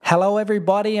Hello,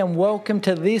 everybody, and welcome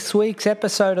to this week's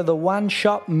episode of the One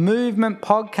Shot Movement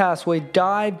podcast. We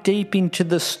dive deep into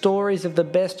the stories of the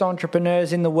best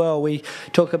entrepreneurs in the world. We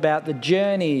talk about the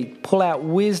journey, pull out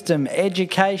wisdom,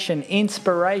 education,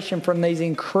 inspiration from these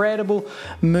incredible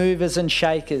movers and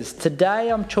shakers. Today,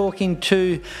 I'm talking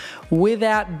to,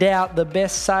 without doubt, the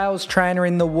best sales trainer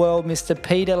in the world, Mr.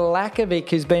 Petar Lackovic,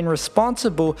 who's been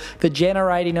responsible for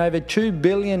generating over $2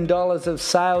 billion of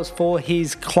sales for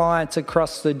his clients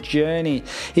across the journey.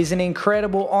 He's an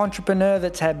incredible entrepreneur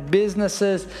that's had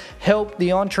businesses, helped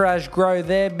the Entourage grow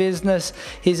their business.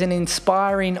 He's an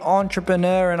inspiring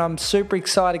entrepreneur, and I'm super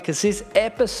excited because this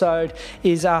episode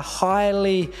is a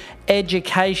highly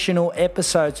educational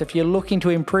episode. So if you're looking to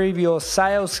improve your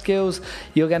sales skills,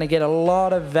 you're going to get a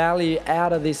lot of value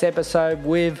out of this episode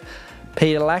with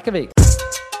Petar Lackovic.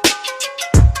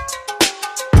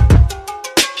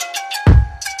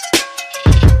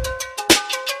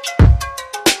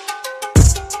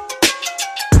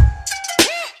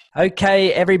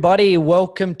 Okay, everybody,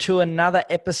 welcome to another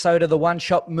episode of the One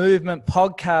Shot Movement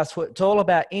podcast. It's all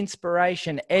about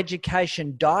inspiration,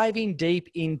 education, diving deep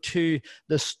into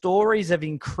the stories of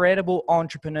incredible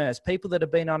entrepreneurs, people that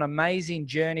have been on amazing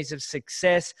journeys of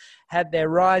success, had their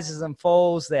rises and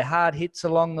falls, their hard hits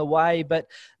along the way. But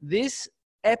this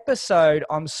episode,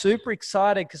 I'm super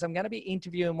excited because I'm going to be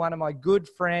interviewing one of my good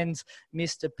friends,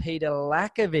 Mr. Petar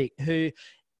Lackovic, who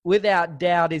without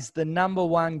doubt is the number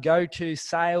one go-to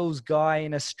sales guy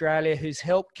in Australia, who's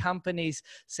helped companies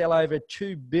sell over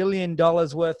 $2 billion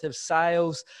worth of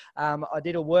sales. I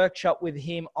did a workshop with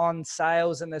him on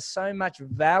sales, and there's so much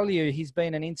value. He's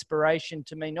been an inspiration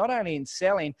to me, not only in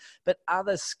selling, but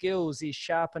other skills. He's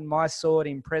sharpened my sword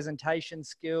in presentation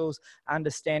skills,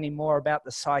 understanding more about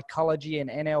the psychology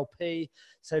and NLP.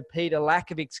 So Petar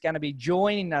Laccovic's going to be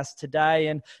joining us today,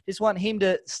 and just want him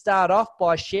to start off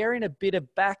by sharing a bit of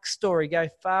backstory. Go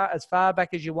as far back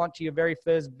as you want to your very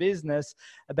first business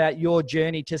about your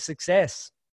journey to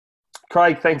success.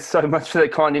 Craig, thanks so much for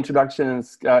that kind introduction.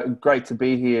 It's great to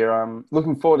be here. I'm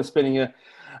looking forward to spending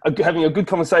having a good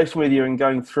conversation with you and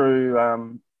going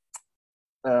through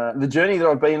the journey that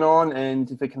I've been on.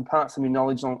 And if it can impart some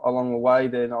knowledge along the way,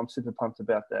 then I'm super pumped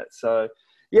about that. So,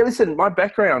 yeah, listen, my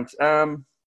background,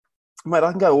 mate,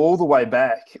 I can go all the way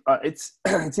back. It's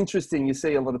interesting. You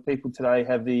see a lot of people today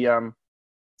have the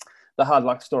hard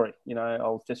luck story. You know, I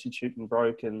was destitute and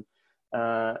broke and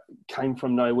came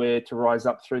from nowhere to rise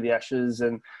up through the ashes.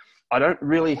 And I don't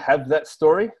really have that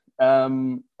story.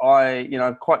 I'm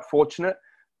quite fortunate.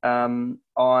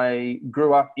 I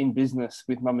grew up in business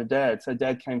with mum and dad. So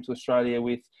dad came to Australia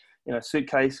with, a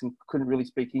suitcase and couldn't really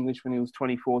speak English when he was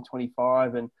 24,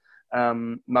 25. And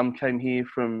mum came here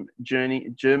from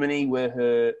Germany,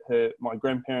 where my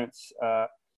grandparents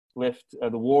left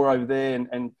the war over there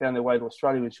and found their way to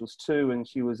Australia when she was 2, and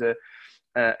she was a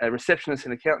receptionist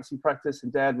in accountancy practice,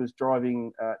 and dad was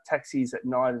driving taxis at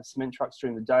night and cement trucks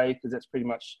during the day, because that's pretty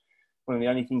much one of the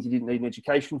only things you didn't need an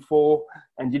education for,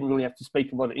 and didn't really have to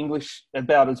speak a lot of English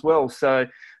about as well. So,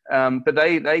 but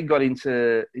they got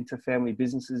into family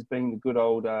businesses, being the good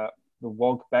old the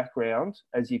WOG background,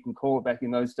 as you can call it back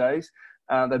in those days.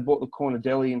 They bought the corner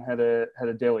deli and had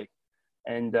a deli.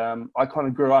 And I kind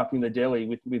of grew up in the deli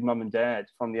with mum and dad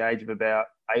from the age of about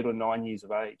 8 or 9 years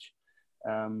of age.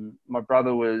 My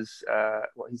brother was,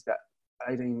 he's about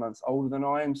 18 months older than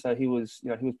I am. So he was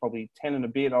probably 10 and a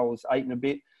bit. I was 8 and a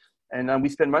bit. And we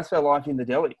spent most of our life in the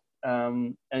deli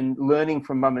and learning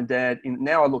from mum and dad.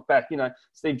 Now I look back,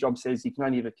 Steve Jobs says you can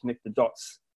only ever connect the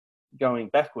dots going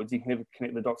backwards. You can never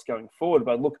connect the dots going forward.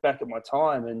 But I look back at my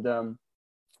time, and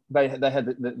they had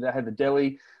the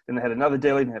deli, then they had another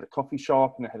deli, they had a coffee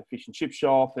shop, and they had a fish and chip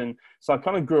shop. And so I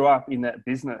kind of grew up in that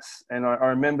business. And I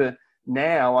remember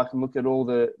now I can look at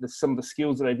all some of the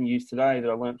skills that I even use today that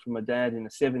I learned from my dad in the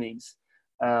 70s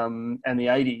and the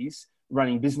 80s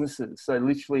running businesses. So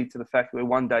literally to the fact that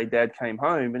one day dad came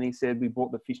home and he said, we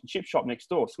bought the fish and chip shop next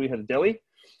door. So we had a deli,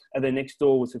 and then next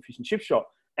door was a fish and chip shop.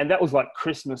 And that was like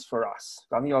Christmas for us.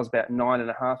 I think I was about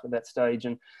 9.5 at that stage.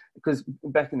 And because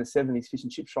back in the 70s, fish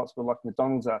and chip shops were like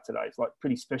McDonald's are today. It's like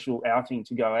pretty special outing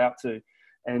to go out to.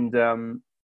 And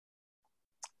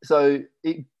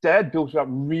Dad built it up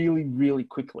really, really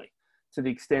quickly, to the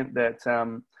extent that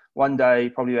one day,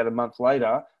 probably about a month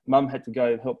later, Mum had to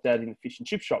go and help Dad in the fish and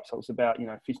chip shop. So it was about,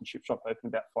 fish and chip shop open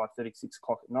about 5:30, 6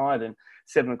 o'clock at night. And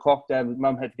 7 o'clock,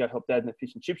 Mum had to go help Dad in the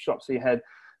fish and chip shop. So you had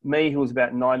me, who was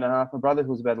about 9.5, my brother, who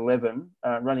was about 11,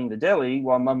 running the deli,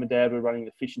 while Mum and Dad were running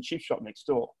the fish and chip shop next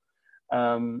door.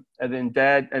 And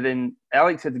then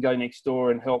Alex had to go next door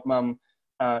and help Mum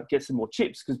get some more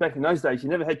chips, because back in those days you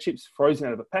never had chips frozen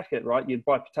out of a packet, right? You'd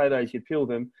buy potatoes, you'd peel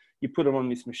them, you put him on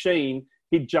this machine,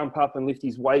 he'd jump up and lift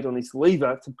his weight on this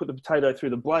lever to put the potato through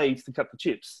the blades to cut the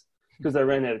chips because they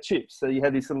ran out of chips. So you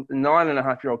had this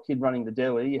 9.5-year-old kid running the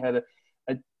deli. You had a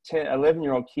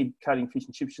 11-year-old kid cutting fish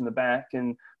and chips in the back,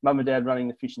 and mum and dad running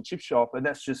the fish and chip shop. And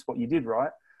that's just what you did,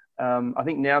 right? I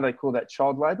think now they call that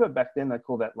child labour. Back then they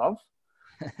call that love.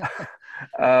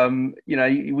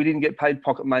 We didn't get paid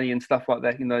pocket money and stuff like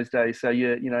that in those days. So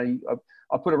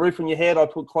I put a roof on your head, I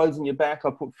put clothes on your back,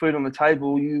 I put food on the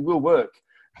table, you will work.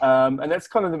 And that's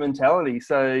kind of the mentality.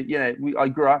 So, I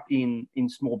grew up in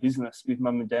small business with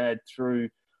mum and dad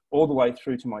all the way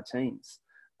through to my teens.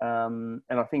 And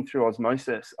I think through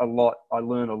osmosis, I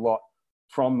learned a lot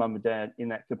from mum and dad in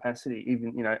that capacity,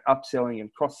 even, upselling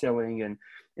and cross-selling. And,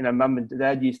 mum and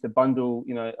dad used to bundle,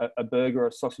 a burger or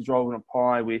a sausage roll and a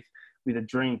pie with a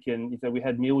drink. And we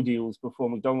had meal deals before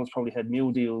McDonald's probably had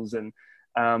meal deals. And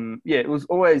it was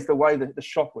always the way that the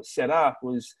shop was set up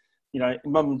was,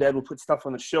 mum and dad would put stuff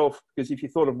on the shelf because if you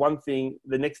thought of one thing,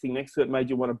 the next thing next to it made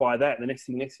you want to buy that, and the next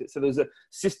thing next to it. So there was a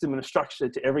system and a structure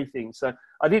to everything. So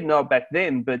I didn't know it back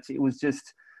then, but it was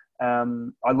just, I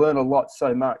learned a lot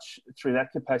so much through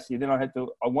that capacity. Then I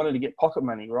wanted to get pocket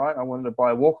money, right? I wanted to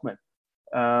buy a Walkman.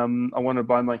 I wanted to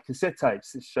buy my cassette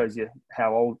tapes. This shows you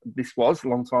how old this was, a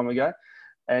long time ago.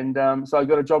 And so I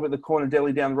got a job at the corner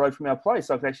deli down the road from our place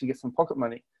so I could actually get some pocket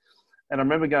money. And I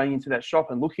remember going into that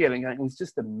shop and looking at it and going, it was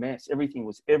just a mess. Everything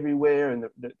was everywhere, and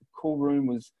the cool room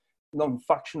was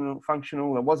non-functional.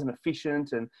 It wasn't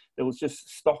efficient, and there was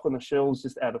just stock on the shelves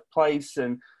just out of place.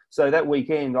 And so that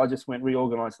weekend, I just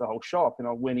reorganised the whole shop, and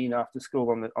I went in after school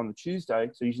on the Tuesday,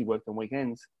 so I usually worked on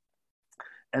weekends.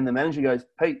 And the manager goes,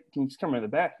 "Pete, can you just come around the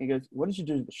back?" He goes, "What did you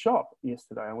do to the shop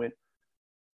yesterday?" I went,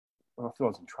 "Well, I thought I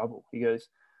was in trouble." He goes,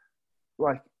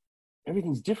 "Like,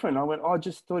 everything's different." I went, "I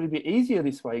just thought it'd be easier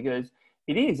this way." He goes,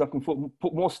 "It is. I can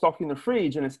put more stock in the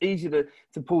fridge, and it's easier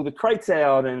to pull the crates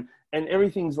out, and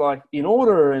everything's like in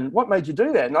order. And what made you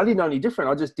do that?" And I didn't know any different.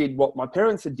 I just did what my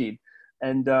parents had did.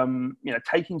 And,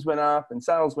 takings went up and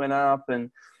sales went up,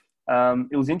 and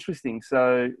it was interesting.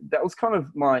 So that was kind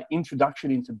of my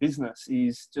introduction into business,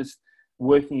 is just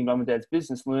working in mum and dad's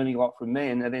business, learning a lot from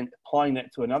them, and then applying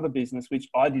that to another business, which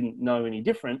I didn't know any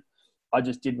different. I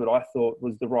just did what I thought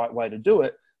was the right way to do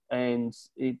it. And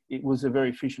it was a very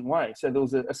efficient way. So there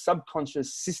was a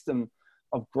subconscious system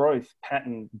of growth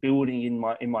pattern building in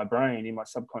my brain, in my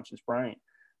subconscious brain.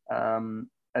 And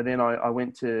then I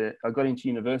got into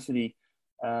university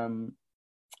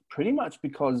pretty much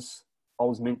because I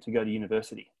was meant to go to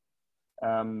university.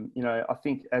 I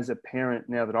think as a parent,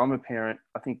 now that I'm a parent,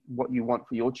 I think what you want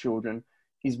for your children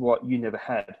is what you never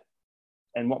had.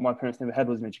 And what my parents never had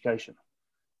was an education.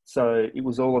 So it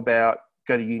was all about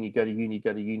go to uni, go to uni,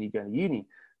 go to uni, go to uni.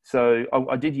 So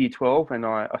I did year 12 and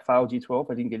I failed year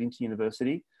 12. I didn't get into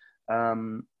university.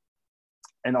 And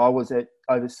I was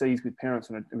overseas with parents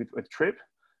on a trip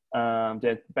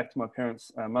back to my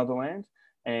parents' motherland.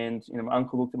 And my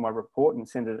uncle looked at my report and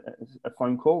sent a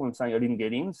phone call and saying I didn't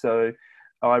get in. So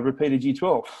I repeated year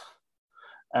 12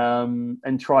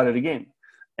 and tried it again.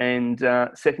 And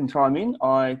second time in,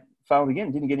 I failed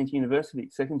again, didn't get into university.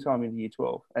 Second time into year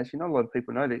 12. Actually, not a lot of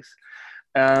people know this.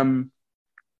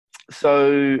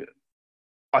 So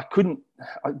I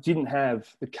didn't have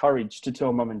the courage to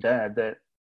tell mum and dad that,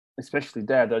 especially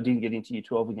dad, that I didn't get into year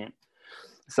 12 again.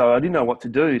 So I didn't know what to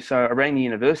do. So I rang the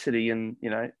university and,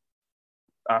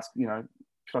 asked, could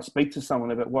I speak to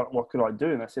someone about what could I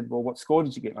do? And I said, well, what score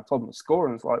did you get? And I told them the score,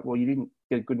 and it's like, well, you didn't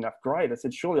get a good enough grade. I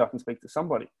said, surely I can speak to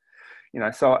somebody.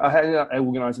 So I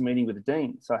organised a meeting with the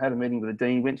dean. So I had a meeting with the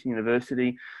dean, went to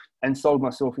university and sold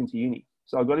myself into uni.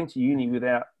 So I got into uni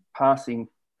without passing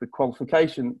the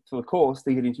qualification for the course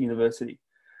to get into university,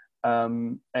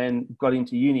 and got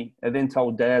into uni. I then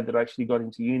told dad that I actually got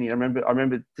into uni. I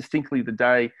remember distinctly the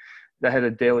day they had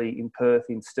a deli in Perth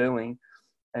in Stirling,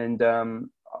 and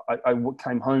I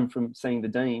came home from seeing the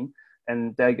dean,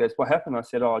 and dad goes, what happened? I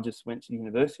said, I just went to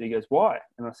university. He goes, why?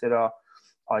 And I said, I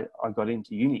got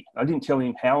into uni. I didn't tell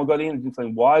him how I got in. I didn't tell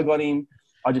him why I got in.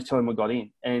 I just told him I got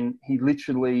in. And he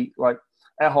literally,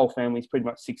 our whole family is pretty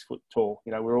much 6 foot tall.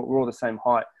 We're all the same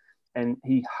height. And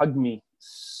he hugged me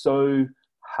so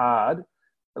hard.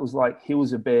 It was like he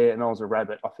was a bear and I was a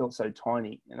rabbit. I felt so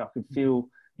tiny, and I could feel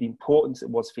the importance it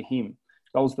was for him.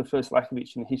 I was the first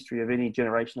Lackovic in the history of any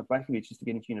generation of Lackovics to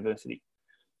get into university.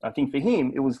 I think for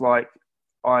him, it was like,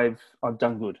 I've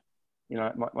done good.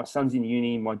 My son's in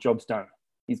uni, my job's done.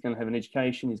 He's going to have an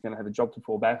education. He's going to have a job to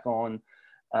fall back on.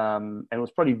 And it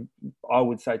was probably, I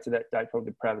would say to that day, probably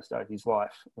the proudest day of his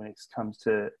life when it comes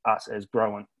to us as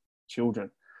growing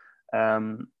children.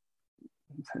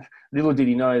 little did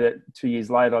he know that 2 years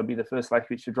later I'd be the first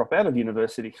Lackovic to drop out of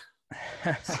university.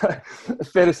 So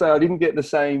fair to say I didn't get the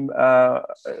same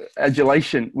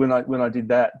adulation when I did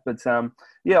that. But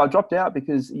I dropped out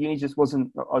because uni just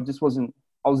wasn't.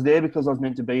 I was there because I was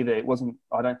meant to be there. It wasn't.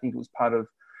 I don't think it was part of.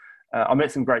 I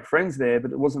met some great friends there,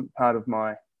 but it wasn't part of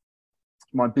my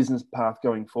business path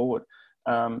going forward.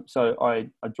 So I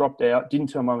dropped out. Didn't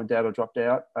tell mum and dad I dropped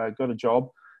out. Got a job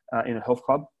in a health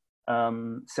club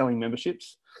selling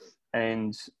memberships.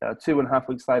 And 2.5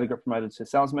 weeks later, got promoted to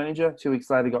sales manager. 2 weeks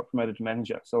later, got promoted to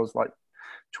manager. So I was like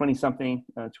 20-something,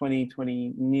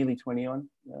 20, nearly 20 on,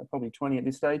 probably 20 at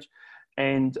this stage.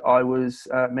 And I was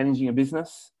managing a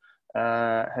business,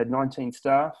 had 19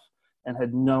 staff, and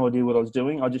had no idea what I was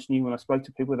doing. I just knew when I spoke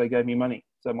to people, they gave me money.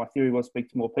 So my theory was speak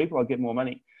to more people, I'd get more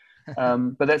money.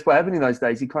 But that's what happened in those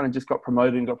days. You kind of just got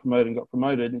promoted and got promoted and got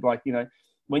promoted. And like,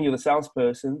 when you're the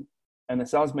salesperson, and the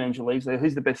sales manager leaves, they go,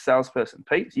 who's the best salesperson?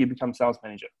 Pete, so you become sales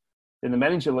manager. Then the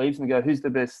manager leaves and they go, who's the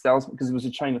best sales? Because it was a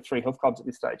chain of 3 health clubs at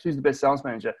this stage. Who's the best sales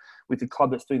manager with the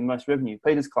club that's doing the most revenue?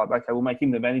 Peter's club. Okay, we'll make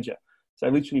him the manager. So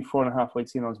literally 4.5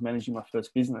 weeks in, I was managing my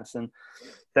first business. And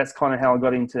that's kind of how I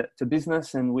got into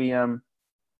business. And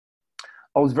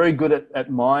I was very good at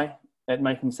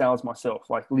making sales myself.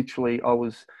 Like literally I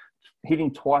was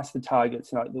hitting twice the targets.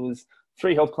 There was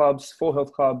 3 health clubs, 4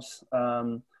 health clubs,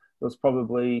 there was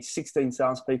probably 16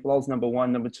 salespeople. I was number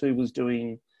 1. Number 2 was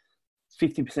doing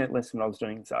 50% less than I was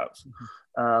doing in sales.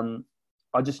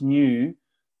 I just knew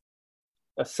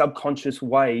a subconscious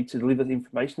way to deliver the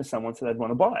information to someone so they'd want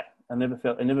to buy. I never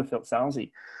felt salesy.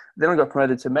 Then I got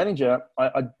promoted to manager.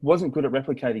 I wasn't good at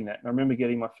replicating that. And I remember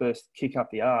getting my first kick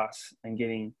up the arse and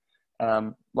getting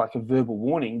like a verbal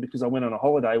warning because I went on a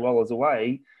holiday while I was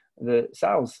away. The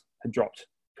sales had dropped,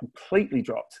 completely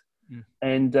dropped.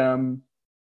 And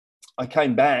I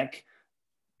came back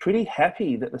pretty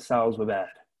happy that the sales were bad,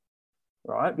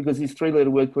 right? Because his 3-letter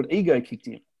word called ego kicked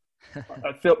in.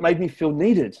 Made me feel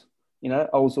needed.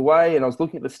 I was away and I was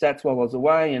looking at the stats while I was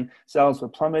away and sales were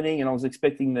plummeting and I was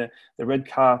expecting the red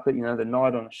carpet, the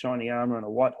knight on a shiny armor and a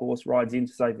white horse rides in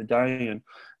to save the day. And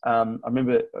I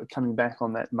remember coming back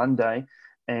on that Monday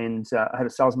and I had a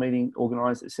sales meeting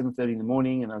organised at 7:30 in the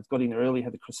morning and I got in there early,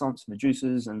 had the croissants and the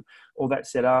juices and all that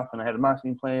set up and I had a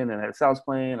marketing plan and I had a sales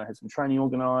plan. I had some training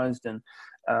organised and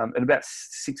at about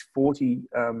 6:40,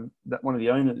 that one of the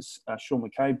owners, Sean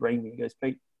McCabe, rang me. He goes,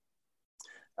 Pete,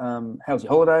 how's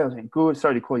your holiday? I was like, good.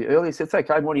 Sorry to call you early. He said, it's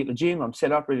okay. I'm already at the gym. I'm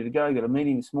set up, ready to go. Got a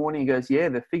meeting this morning. He goes, yeah,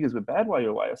 the figures were bad while you're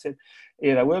away. I said,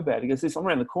 yeah, they were bad. He goes, listen, I'm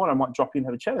around the corner. I might drop in and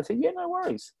have a chat. I said, yeah, no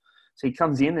worries. So he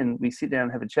comes in and we sit down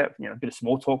and have a chat, a bit of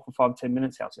small talk for 5-10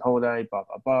 minutes. How's your holiday? Blah,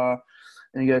 blah, blah.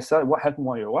 And he goes, so what happened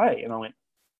while you're away? And I went,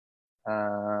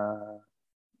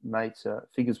 mate,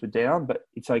 figures were down, but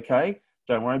it's okay.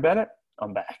 Don't worry about it.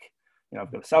 I'm back.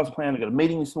 I've got a sales plan. I've got a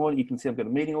meeting this morning. You can see I've got a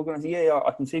meeting organised. Yeah,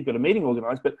 I can see I've got a meeting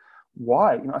organised, but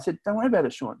why? I said, don't worry about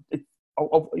it, Sean.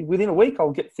 Within a week,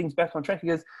 I'll get things back on track. He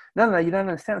goes, no, you don't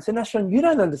understand. I said, no, Sean, you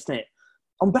don't understand.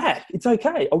 I'm back. It's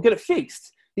okay. I'll get it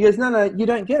fixed. He goes, no, you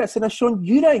don't get it. I said, no, Sean,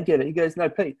 you don't get it. He goes, no,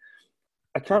 Pete,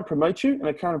 I can't promote you and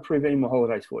I can't approve any more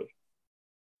holidays for you.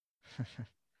 And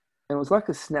it was like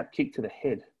a snap kick to the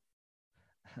head.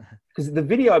 Because the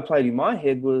video I played in my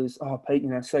head was, oh, Pete,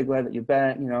 so glad that you're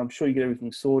back. I'm sure you get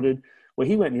everything sorted. Well,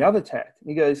 he went the other tack.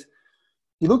 He goes,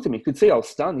 he looked at me, could see I was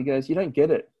stunned. He goes, you don't get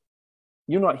it.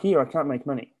 You're not here. I can't make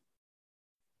money.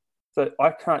 So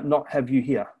I can't not have you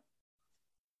here.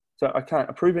 So I can't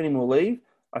approve any more leave.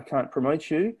 I can't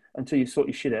promote you until you sort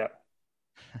your shit out.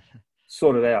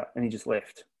 Sort it out. And he just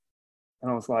left. And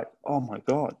I was like, oh my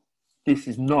God, this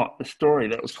is not the story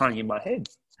that was playing in my head.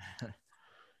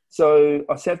 So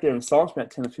I sat there in silence for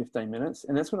about 10 or 15 minutes.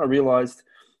 And that's when I realized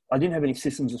I didn't have any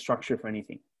systems or structure for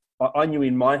anything. I knew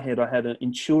in my head I had an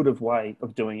intuitive way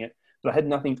of doing it, but I had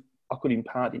nothing I could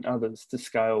impart in others to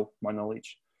scale my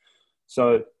knowledge.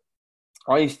 So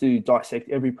I used to dissect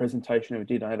every presentation I ever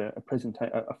did. I had a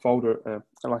folder,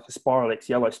 like a Spiralex,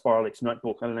 yellow Spiralex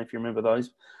notebook. I don't know if you remember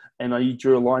those. And I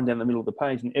drew a line down the middle of the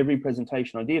page. And every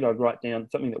presentation I did, I'd write down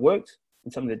something that worked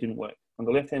and something that didn't work. On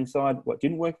the left-hand side, what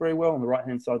didn't work very well. On the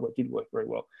right-hand side, what did work very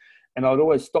well. And I would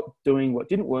always stop doing what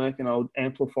didn't work and I would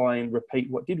amplify and repeat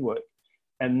what did work.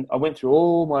 And I went through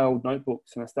all my old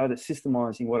notebooks and I started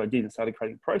systemizing what I did and started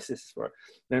creating processes for it.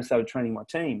 Then I started training my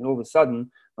team. And all of a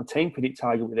sudden, my team could hit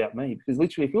target without me. Because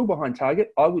literally, if you were behind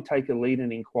target, I would take a lead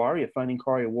in inquiry, a phone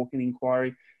inquiry, a walk-in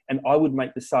inquiry, and I would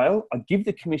make the sale. I'd give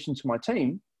the commission to my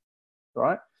team,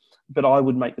 right? But I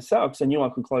would make the sale because I knew I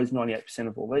could close 98%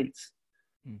 of all leads.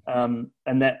 And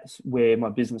that's where my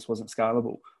business wasn't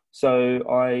scalable. So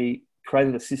I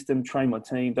created a system, trained my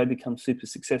team. They become super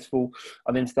successful.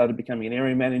 I then started becoming an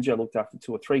area manager. I looked after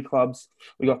 2 or 3 clubs.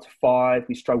 We got to 5.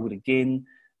 We struggled again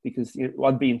because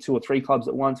I'd be in 2 or 3 clubs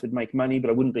at once, would make money, but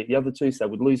I wouldn't beat the other 2, so I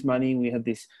would lose money. We had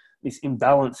this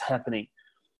imbalance happening.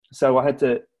 So I had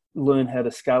to learn how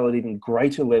to scale at even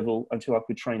greater level until I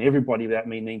could train everybody without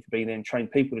me needing to be there and train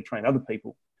people to train other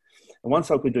people. And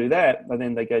once I could do that,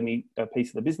 then they gave me a piece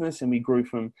of the business, and we grew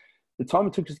from the time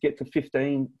it took us to get to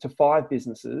 15 to 5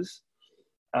 businesses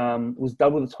was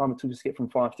double the time it took us to get from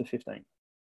 5 to 15.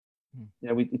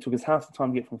 It took us half the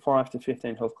time to get from 5 to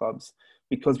 15 health clubs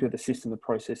because we had the system, the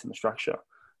process, and the structure.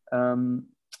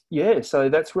 So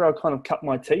that's where I kind of cut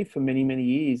my teeth for many, many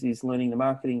years, is learning the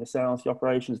marketing, the sales, the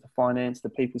operations, the finance, the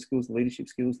people skills, the leadership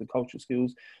skills, the culture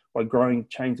skills, by growing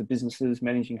chains of businesses,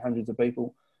 managing hundreds of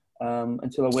people,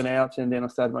 until I went out and then I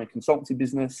started my consultancy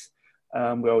business,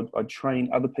 where I'd train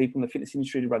other people in the fitness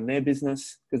industry to run their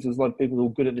business, because there's a lot of people who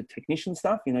are good at the technician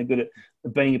stuff, good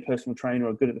at being a personal trainer,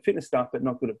 or good at the fitness stuff, but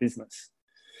not good at business.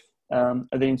 And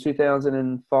then in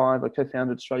 2005, I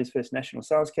co-founded Australia's first national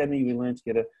sales academy. We learned to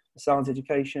get a sales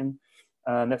education.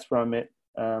 And that's where I met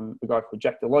a guy called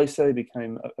Jack Deloso,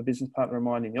 became a business partner of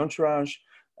mine in the Entourage.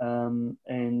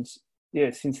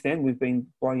 Since then, we've been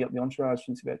blowing up the Entourage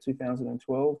since about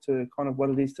 2012 to kind of what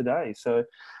it is today. So it's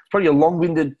probably a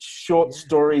long-winded,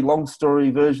 long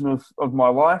story version of my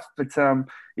life. But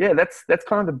that's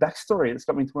kind of the backstory that's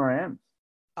got me to where I am.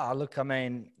 Oh, look, I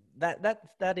mean,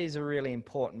 that is a really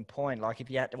important point. Like, if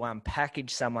you had to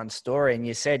unpackage someone's story, and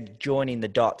you said joining the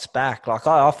dots back, like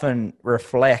I often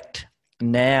reflect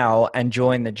now and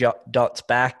join the dots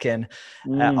back, and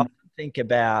I often think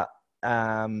about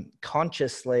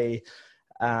consciously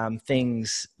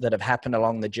things that have happened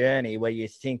along the journey where you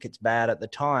think it's bad at the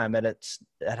time, and it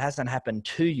hasn't happened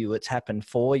to you, it's happened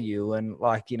for you. And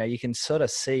you can sort of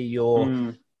see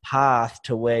your path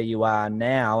to where you are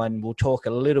now. And we'll talk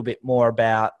a little bit more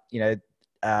about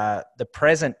the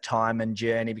present time and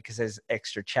journey, because there's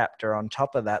extra chapter on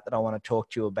top of that I want to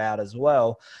talk to you about as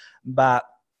well. But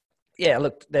yeah,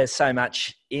 look, there's so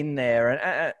much in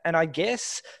there. And I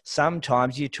guess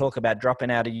sometimes you talk about dropping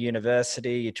out of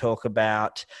university, you talk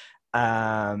about,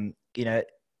 I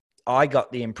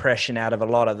got the impression out of a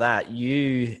lot of that,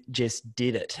 you just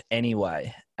did it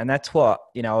anyway. And that's what,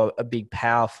 a big,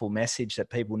 powerful message that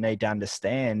people need to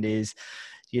understand is,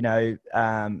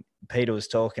 Peter was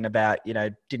talking about,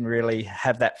 didn't really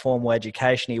have that formal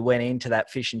education. He went into that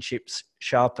fish and chips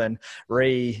shop and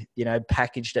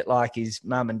packaged it like his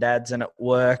mum and dad's, and it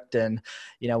worked. And,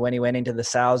 when he went into the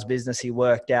sales business, he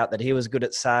worked out that he was good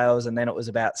at sales. And then it was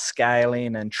about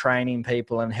scaling and training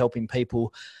people and helping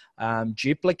people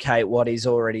duplicate what he's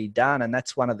already done. And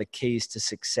that's one of the keys to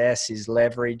success, is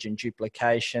leverage and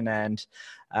duplication. And,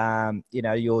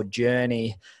 your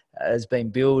journey has been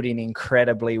building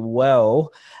incredibly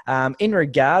well. In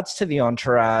regards to the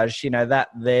Entourage, that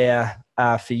there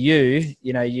for you,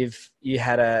 you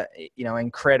had a,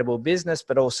 incredible business,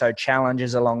 but also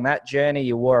challenges along that journey.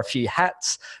 You wore a few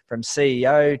hats, from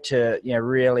CEO to,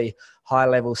 really high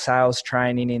level sales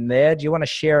training in there. Do you want to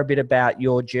share a bit about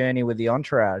your journey with the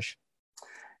Entourage?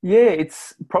 Yeah,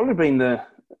 it's probably been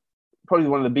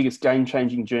one of the biggest game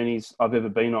changing journeys I've ever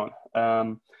been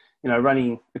on.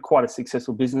 Running quite a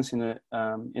successful business in the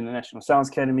National Sales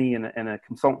Academy and a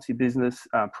consultancy business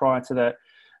prior to that.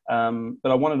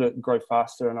 But I wanted to grow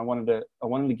faster, and I wanted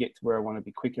to get to where I wanted to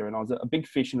be quicker. And I was a big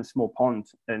fish in a small pond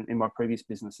in my previous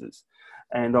businesses.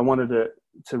 And I wanted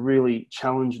to really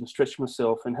challenge and stretch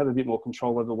myself and have a bit more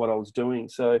control over what I was doing.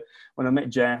 So when I met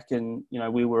Jack, and,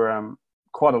 we were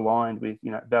quite aligned with,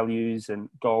 values and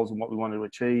goals and what we wanted to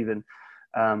achieve, and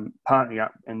partnering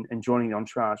up and joining the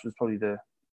Entourage was probably the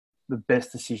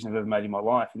best decision I've ever made in my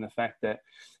life. And the fact that,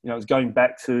 it was going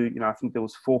back to, I think there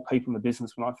was 4 people in the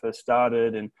business when I first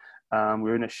started, and we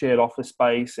were in a shared office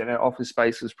space, and our office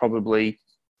space was probably,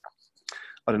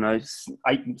 8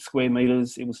 square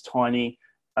meters. It was tiny.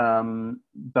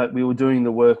 But we were doing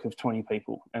the work of 20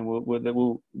 people, and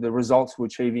the results we're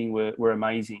achieving were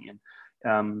amazing.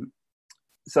 And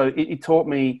so it taught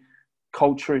me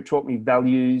culture, it taught me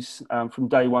values. From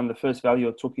day one, the first value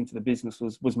I took into the business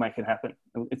was make it happen.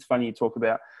 It's funny you talk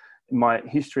about my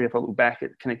history. If I look back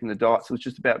at connecting the dots, it was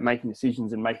just about making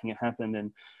decisions and making it happen,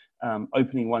 and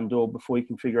opening one door before you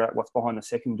can figure out what's behind the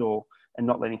second door, and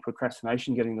not letting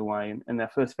procrastination get in the way. And our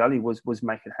first value was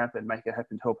make it happen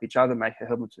to help each other, make it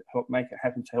happen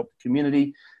to help the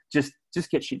community, just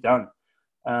get shit done.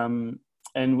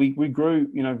 And we grew,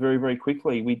 very, very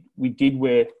quickly. We did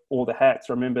wear all the hats.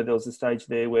 I remember there was a stage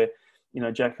there where,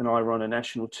 Jack and I were on a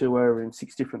national tour in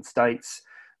 6 different states.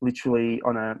 Literally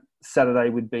on a Saturday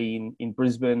we'd be in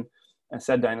Brisbane.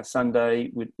 Saturday and a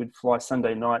Sunday. We'd fly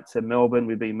Sunday night to Melbourne.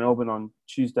 We'd be in Melbourne on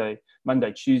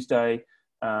Monday, Tuesday.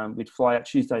 We'd fly out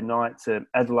Tuesday night to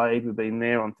Adelaide. We'd be in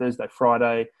there on Thursday,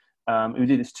 Friday. We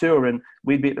did this tour, and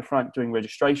we'd be at the front doing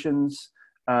registrations.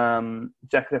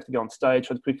 Jack would have to go on stage.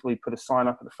 I'd quickly put a sign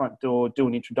up at the front door, do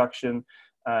an introduction.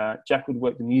 Jack would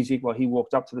work the music while he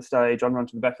walked up to the stage. I'd run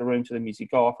to the back of the room, to the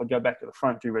music off. I'd go back to the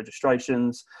front, do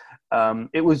registrations.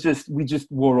 It was just, we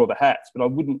just wore all the hats, but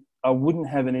I wouldn't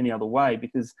have it any other way,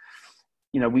 because,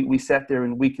 we sat there,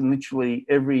 and we can literally,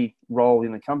 every role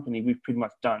in the company we've pretty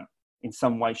much done in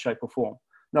some way, shape or form.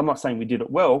 Now, I'm not saying we did it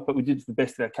well, but we did it to the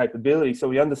best of our capability. So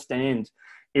we understand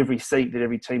every seat that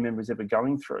every team member is ever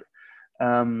going through.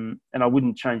 And I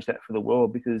wouldn't change that for the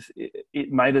world, because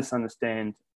it made us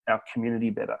understand our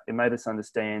community better. It made us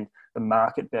understand the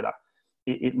market better.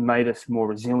 It made us more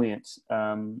resilient.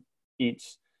 It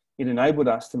enabled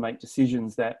us to make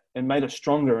decisions and made us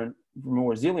stronger and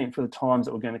more resilient for the times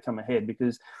that were going to come ahead.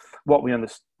 Because what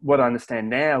I understand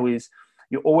now is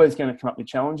you're always going to come up with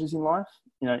challenges in life.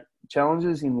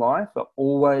 Challenges in life are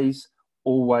always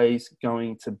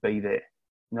going to be there.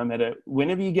 No matter,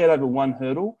 whenever you get over one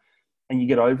hurdle, and you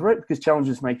get over it, because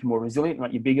challenges make you more resilient,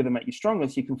 make you bigger, they make you stronger,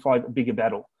 so you can fight a bigger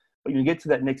battle. But when you get to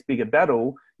that next bigger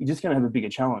battle, you're just going to have a bigger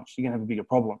challenge. You're going to have a bigger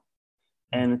problem.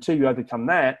 And until you overcome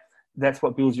that, that's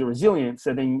what builds your resilience.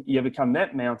 So then you overcome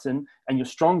that mountain, and you're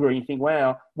stronger, and you think,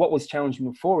 wow, what was challenging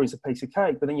before is a piece of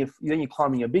cake. But then you're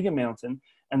climbing a bigger mountain,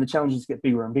 and the challenges get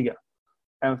bigger and bigger.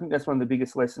 And I think that's one of the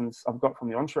biggest lessons I've got from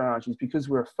the Entourage, is because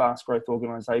we're a fast growth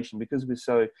organization, because we're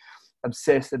so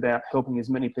obsessed about helping as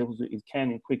many people as we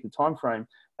can in quicker time frame,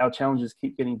 our challenges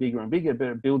keep getting bigger and bigger, but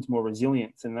it builds more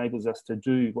resilience and enables us to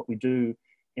do what we do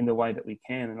in the way that we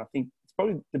can. And I think it's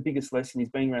probably the biggest lesson is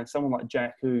being around someone like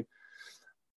Jack, who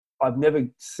I've never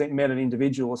met an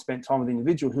individual or spent time with an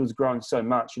individual who's grown so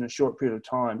much in a short period of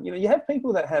time. You have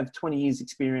people that have 20 years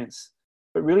experience,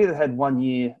 but really they had 1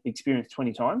 year experience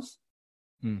 20 times.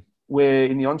 Where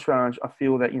in the Entourage, I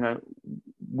feel that,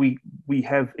 we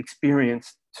have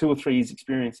experienced 2 or 3 years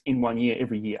experience in 1 year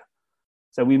every year.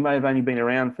 So we may have only been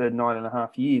around for 9.5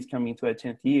 years, coming into our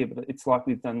 10th year, but it's like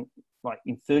we've done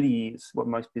in 30 years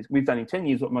we've done in 10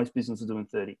 years what most businesses do in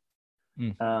 30.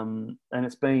 And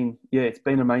it's been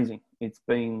amazing. It's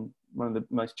been one of the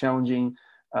most challenging,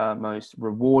 most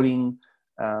rewarding,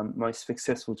 most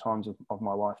successful times of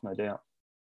my life, no doubt.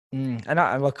 And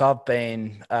I've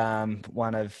been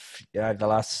one of, over the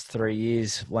last 3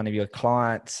 years, one of your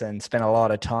clients, and spent a lot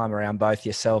of time around both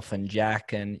yourself and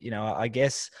Jack. And, I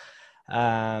guess,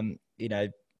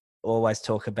 always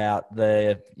talk about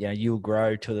you'll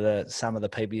grow to some of the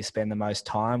people you spend the most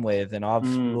time with. And I've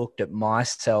looked at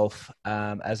myself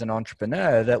as an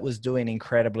entrepreneur that was doing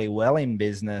incredibly well in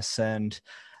business. And,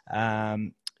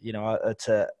 it's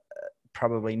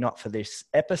probably not for this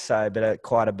episode, but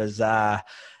quite a bizarre.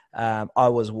 I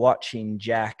was watching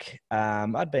Jack.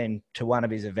 I'd been to one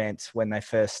of his events when they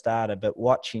first started, but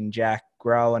watching Jack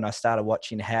grow, and I started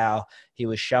watching how he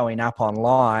was showing up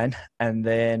online. And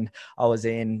then I was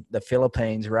in the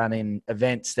Philippines running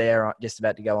events there, just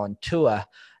about to go on tour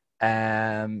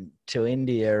to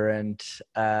India. And,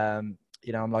 I'm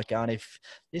like going, if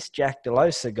this Jack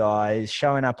DeLosa guy is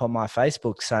showing up on my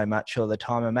Facebook so much all the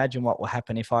time, imagine what will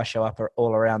happen if I show up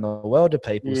all around the world to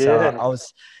people. Yeah. So I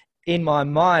was, in my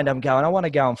mind, I'm going, I want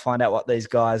to go and find out what these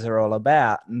guys are all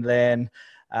about. And then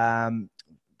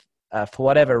for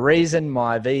whatever reason,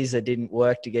 my visa didn't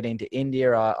work to get into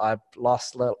India. I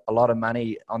lost a lot of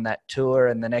money on that tour.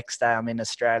 And the next day I'm in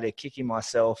Australia kicking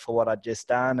myself for what I'd just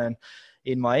done. And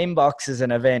in my inbox is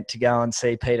an event to go and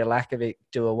see Petar Lackovic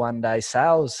do a one-day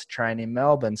sales train in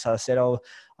Melbourne. So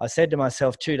I said to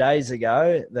myself 2 days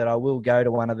ago that I will go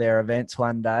to one of their events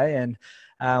one day. And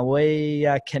we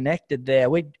connected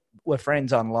there. We were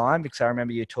friends online, because I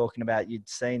remember you talking about you'd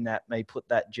seen me put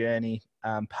that journey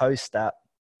post up.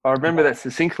 I remember that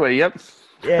succinctly. Yep.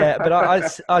 Yeah, but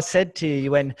I said to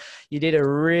you, when you did a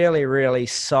really, really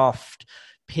soft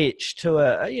pitch to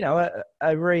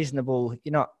a reasonable,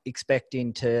 you're not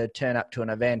expecting to turn up to an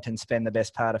event and spend the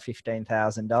best part of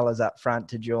 $15,000 up front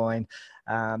to join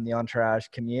the Entourage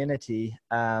community.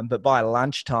 But by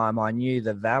lunchtime, I knew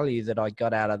the value that I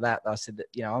got out of that. I said that,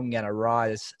 I'm going to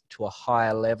rise to a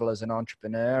higher level as an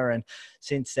entrepreneur. And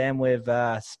since then, we've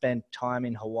spent time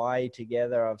in Hawaii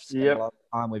together. I've spent a lot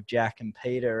of time with Jack and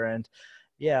Peter. And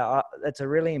that's a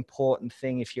really important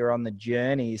thing if you're on the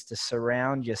journey, is to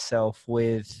surround yourself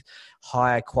with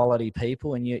higher quality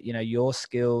people, and your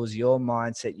skills, your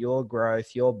mindset, your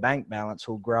growth, your bank balance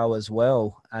will grow as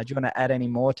well. Do you want to add any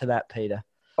more to that, Peter?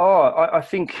 I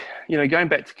think, going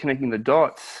back to connecting the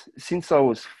dots, since I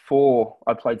was 4,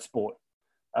 I played sport.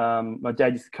 My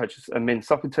dad used to coach a men's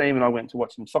soccer team, and I went to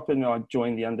watch them soccer, and I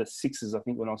joined the under sixes, I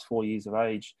think, when I was 4 years of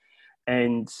age.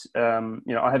 And,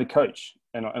 I had a coach,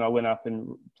 and I went up and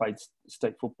played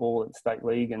state football at state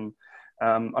league. And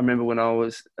I remember when I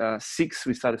was 6,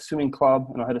 we started a swimming club,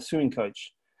 and I had a swimming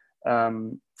coach.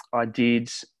 I did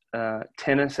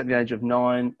tennis at the age of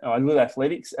 9. I did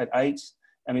athletics at 8,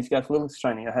 and I used to go for athletics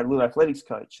training. I had a little athletics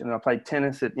coach, and I played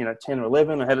tennis at 10 or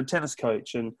 11. I had a tennis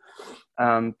coach, and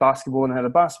basketball, and I had a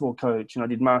basketball coach. And I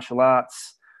did martial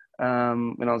arts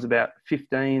when I was about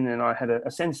 15, and I had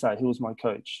a sensei who was my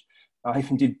coach. I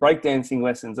even did breakdancing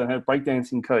lessons. I had a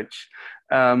breakdancing coach.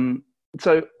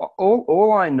 So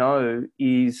all I know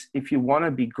is if you want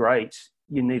to be great,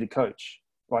 you need a coach.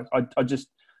 Like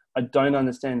I don't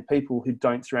understand people who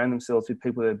don't surround themselves with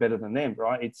people that are better than them,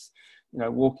 right? It's,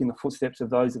 walk in the footsteps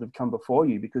of those that have come before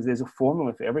you, because there's a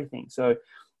formula for everything. So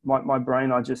my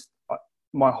brain,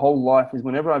 my whole life is,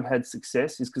 whenever I've had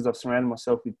success, is because I've surrounded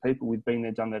myself with people who've been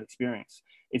there, done that experience.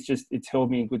 It's held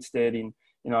me in good stead in,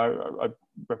 I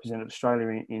represented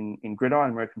Australia in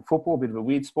gridiron, American football, a bit of a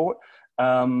weird sport.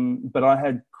 But I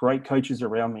had great coaches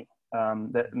around me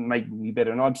that made me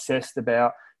better. And I obsessed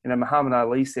about, Muhammad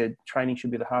Ali said, training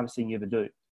should be the hardest thing you ever do.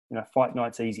 Fight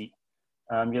night's easy.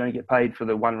 You don't get paid for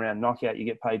the one round knockout. You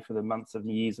get paid for the months of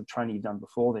years of training you've done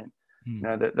before then.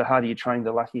 The harder you train,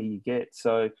 the luckier you get.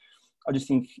 So I just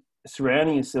think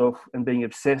surrounding yourself and being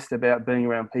obsessed about being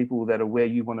around people that are where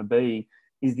you want to be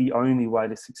is the only way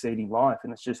to succeed in life.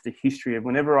 And it's just a history of,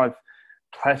 whenever I've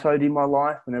plateaued in my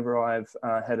life, whenever I've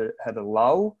had a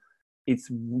lull, it's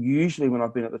usually when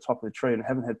I've been at the top of the tree and I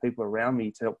haven't had people around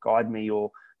me to help guide me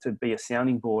or to be a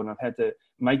sounding board. And I've had to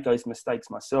make those mistakes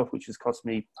myself, which has cost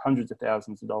me hundreds of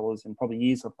thousands of dollars and probably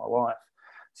years of my life.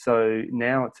 So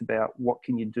now it's about, what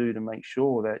can you do to make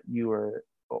sure that you are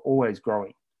always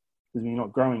growing? Because when you're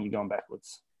not growing, you're going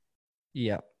backwards.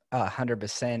 Yeah,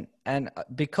 100%. And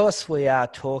because we are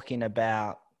talking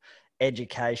about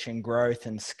education, growth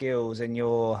and skills, and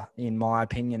you're, in my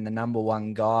opinion, the number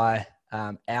one guy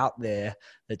out there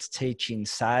that's teaching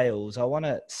sales, I want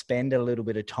to spend a little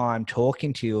bit of time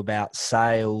talking to you about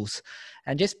sales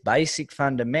and just basic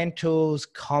fundamentals,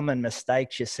 common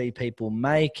mistakes you see people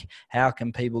make, how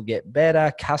can people get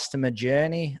better, customer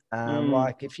journey.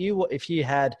 Like if you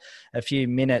had a few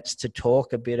minutes to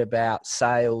talk a bit about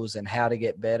sales and how to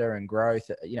get better and growth,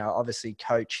 obviously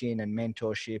coaching and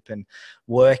mentorship and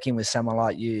working with someone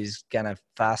like you is going to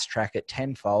fast track it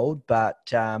tenfold.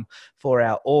 But for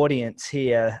our audience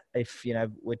here, if,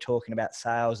 we're talking about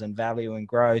sales and value and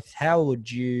growth, how would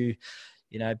you,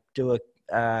 do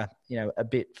a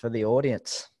bit for the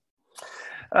audience?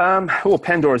 Well,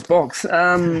 Pandora's box.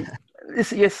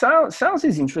 Sales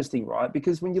is interesting, right?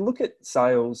 Because when you look at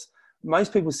sales,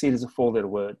 most people see it as a 4-letter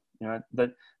word.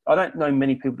 That I don't know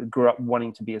many people that grew up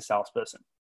wanting to be a salesperson.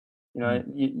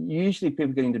 Usually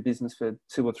people get into business for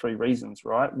 2 or 3 reasons,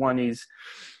 right? One is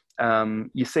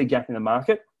you see a gap in the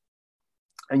market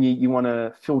and you want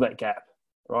to fill that gap,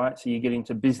 right? So you get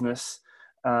into business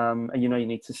and you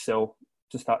need to sell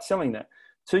to start selling that.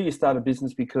 2, you start a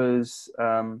business because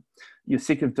you're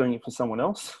sick of doing it for someone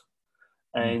else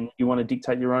and you want to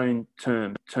dictate your own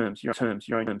terms, your own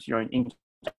income.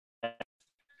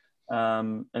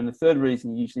 And the 3rd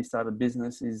reason you usually start a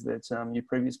business is that your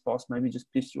previous boss maybe just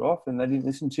pissed you off and they didn't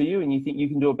listen to you and you think you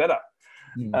can do it better.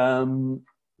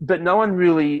 But no one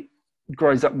really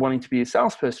grows up wanting to be a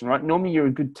salesperson, right? Normally you're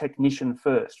a good technician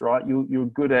first, right? You're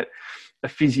good at a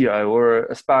physio or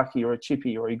a Sparky or a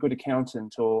chippy, or you're a good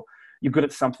accountant, or you're good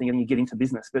at something and you get into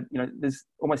business. But, there's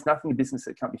almost nothing in business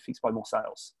that can't be fixed by more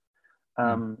sales.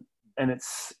 And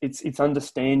it's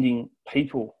understanding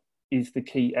people is the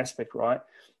key aspect, right?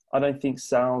 I don't think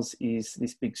sales is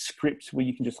this big script where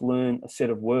you can just learn a set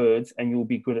of words and you'll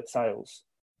be good at sales.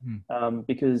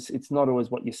 Because it's not always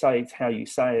what you say, it's how you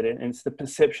say it. And it's the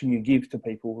perception you give to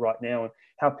people right now and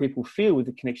how people feel with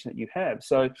the connection that you have.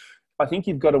 So I think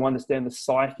you've got to understand the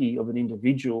psyche of an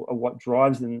individual or what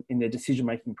drives them in their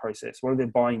decision-making process. What are their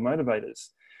buying motivators?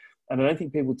 And I don't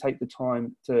think people take the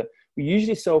time we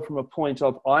usually sell from a point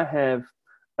of, I have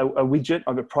a widget,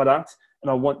 I have a product, and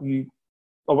I want to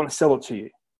sell it to you.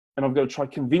 And I've got to try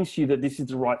to convince you that this is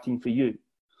the right thing for you.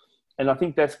 And I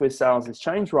think that's where sales has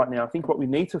changed right now. I think what we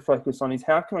need to focus on is,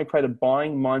 how can I create a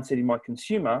buying mindset in my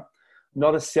consumer,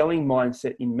 not a selling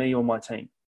mindset in me or my team?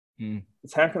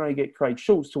 It's how can I get Craig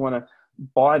Schultz to want to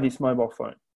buy this mobile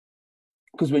phone?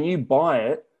 Because when you buy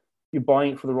it, you're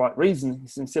buying it for the right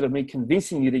reasons, instead of me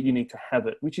convincing you that you need to have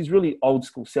it, which is really old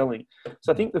school selling.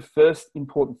 So I think the first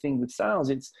important thing with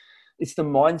sales, it's the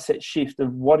mindset shift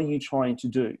of, what are you trying to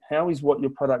do? How is what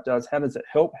your product does? How does it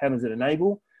help? How does it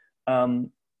enable?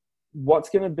 what's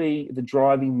going to be the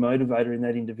driving motivator in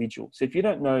that individual. So if you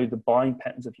don't know the buying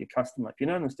patterns of your customer, if you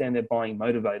don't understand their buying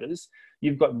motivators,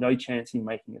 you've got no chance in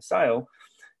making a sale.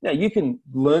 Now you can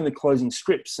learn the closing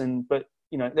scripts, but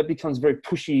that becomes very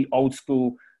pushy, old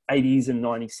school 80s and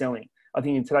 90s selling. I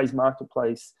think in today's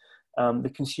marketplace,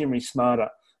 the consumer is smarter.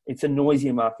 It's a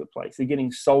noisier marketplace. They're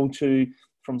getting sold to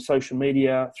from social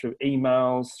media, through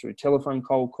emails, through telephone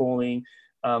cold calling.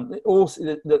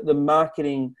 Also, the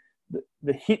marketing,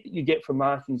 the hit you get from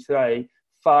marketing today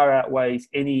far outweighs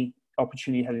any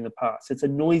opportunity you had in the past. So it's a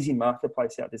noisy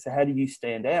marketplace out there. So how do you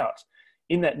stand out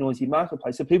in that noisy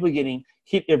marketplace? So people are getting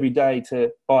hit every day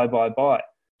to buy.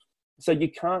 So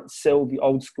you can't sell the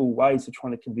old school ways of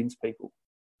trying to convince people.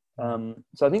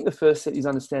 So I think the first step is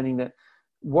understanding that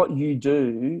what you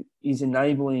do is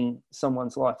enabling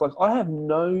someone's life. Like, I have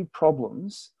no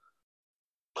problems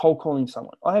cold calling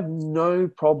someone. I have no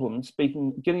problem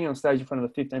getting on stage in front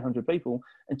of 1,500 people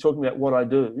and talking about what I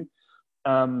do.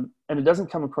 And it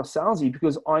doesn't come across salesy,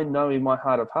 because I know in my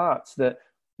heart of hearts that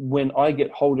when I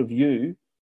get hold of you,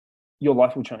 your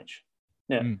life will change.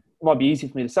 Now, it might be easy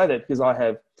for me to say that because I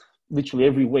have literally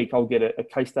every week I'll get a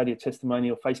case study, a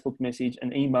testimonial, Facebook message,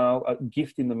 an email, a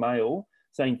gift in the mail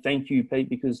saying, thank you, Pete,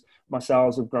 because my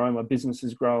sales have grown, my business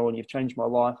has grown, you've changed my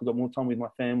life, I've got more time with my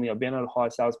family, I've been able to hire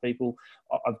salespeople,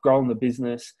 I've grown the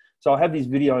business. So I have this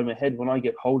video in my head. When I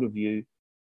get hold of you,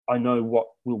 I know what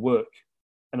will work,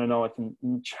 and I know I can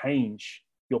change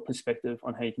your perspective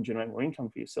on how you can generate more income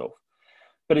for yourself.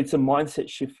 But it's a mindset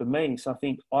shift for me. So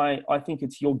I think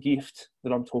it's your gift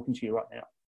that I'm talking to you right now.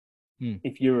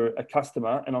 If you're a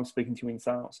customer and I'm speaking to you in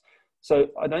sales. So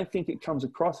I don't think it comes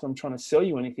across if I'm trying to sell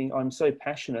you anything. I'm so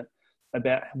passionate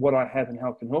about what I have and how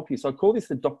it can help you. So I call this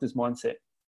the doctor's mindset,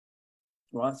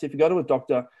 right? So if you go to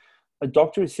a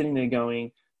doctor is sitting there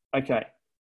going, okay,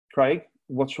 Craig,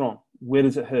 what's wrong? Where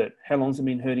does it hurt? How long has it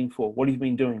been hurting for? What have you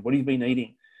been doing? What have you been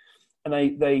eating? And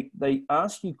they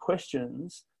ask you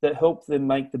questions that help them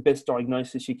make the best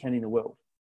diagnosis you can in the world.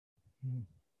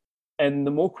 And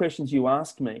the more questions you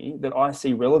ask me that I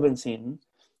see relevance in,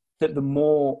 that the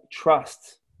more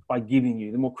trust I give in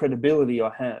you, the more credibility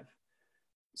I have.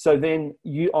 So then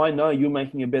I know you're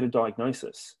making a better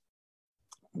diagnosis.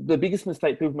 The biggest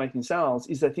mistake people make in sales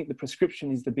is they think the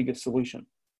prescription is the biggest solution.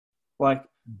 Like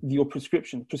your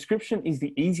prescription is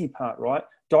the easy part, right?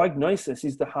 Diagnosis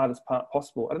is the hardest part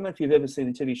possible. I don't know if you've ever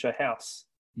seen the TV show House.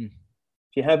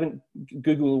 If you haven't,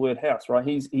 Google the word House, right?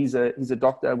 He's a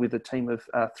doctor with a team of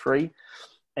 3,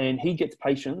 and he gets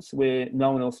patients where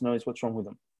no one else knows what's wrong with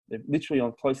them. They're literally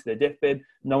on close to their deathbed.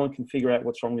 No one can figure out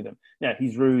what's wrong with them. Now,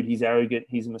 he's rude, he's arrogant,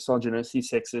 he's misogynist,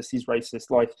 he's sexist, he's racist.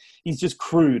 Like, he's just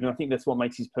crude. And I think that's what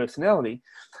makes his personality.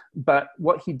 But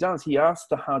what he does, he asks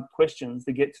the hard questions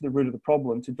to get to the root of the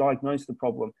problem, to diagnose the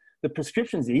problem. The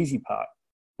prescription's the easy part,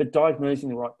 but diagnosing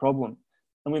the right problem.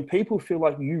 And when people feel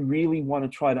like you really want to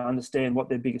try to understand what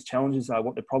their biggest challenges are,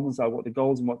 what their problems are, what their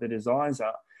goals and what their desires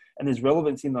are, and there's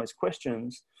relevance in those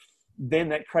questions, then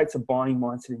that creates a buying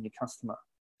mindset in your customer.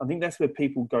 I think that's where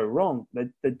people go wrong.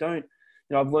 They don't,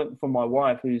 I've learned from my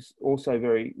wife, who's also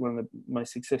one of the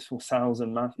most successful sales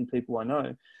and marketing people I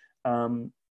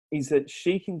know, is that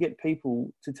she can get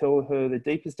people to tell her the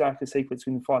deepest, darkest secrets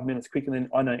within 5 minutes quicker than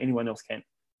I know anyone else can.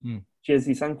 She has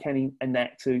this uncanny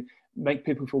knack to make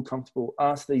people feel comfortable,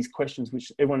 ask these questions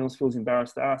which everyone else feels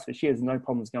embarrassed to ask, but she has no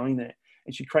problems going there.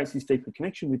 And she creates this deeper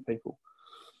connection with people.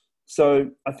 So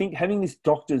I think having this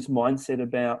doctor's mindset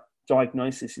about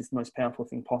diagnosis is the most powerful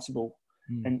thing possible,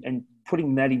 and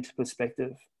putting that into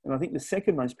perspective. And I think the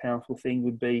second most powerful thing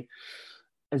would be,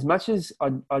 as much as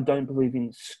I don't believe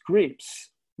in scripts,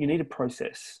 you need a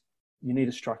process, you need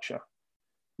a structure.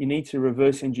 You need to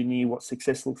reverse engineer what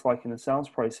success looks like in the sales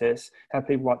process, how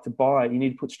people like to buy. You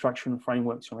need to put structure and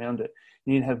frameworks around it.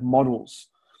 You need to have models.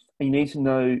 And you need to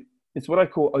know, it's what I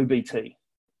call OBT.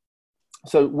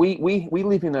 So we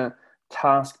live in a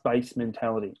task-based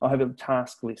mentality. I have a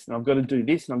task list, and I've got to do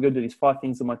this, and I've got to do these 5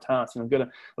 things on my task, and I've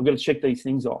got to check these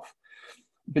things off.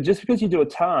 But just because you do a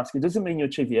task, it doesn't mean you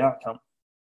achieve the outcome.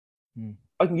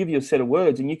 I can give you a set of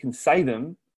words, and you can say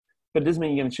them, but it doesn't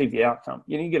mean you're going to achieve the outcome.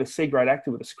 You get a C-grade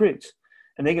actor with a script,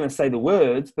 and they're going to say the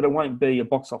words, but it won't be a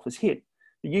box office hit.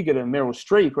 But you get a Meryl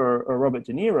Streep or a Robert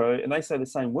De Niro, and they say the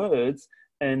same words,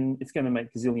 and it's going to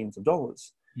make gazillions of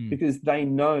dollars. Because they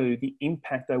know the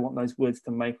impact they want those words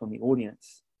to make on the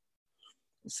audience.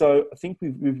 So I think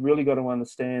we've really got to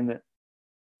understand that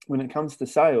when it comes to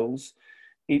sales,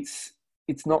 it's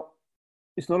not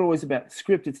always about the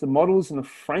script. It's the models and the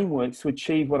frameworks to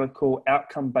achieve what I call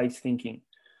outcome-based thinking.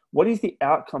 What is the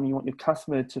outcome you want your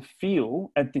customer to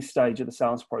feel at this stage of the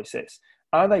sales process?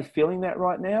 Are they feeling that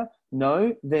right now?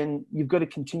 No, then you've got to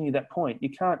continue that point. You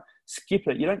can't skip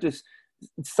it. You don't just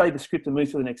say the script and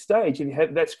move to the next stage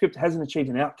if that script hasn't achieved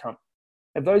an outcome.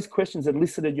 Have those questions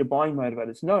elicited your buying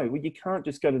motivators? No, well, you can't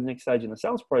just go to the next stage in the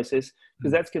sales process,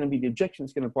 because that's going to be the objection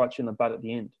that's going to bite you in the butt at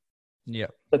the end. Yeah.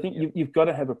 I think you've got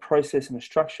to have a process and a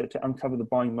structure to uncover the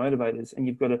buying motivators, and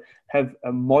you've got to have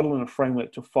a model and a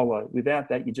framework to follow. Without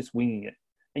that, you're just winging it.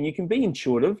 And you can be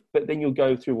intuitive, but then you'll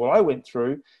go through what I went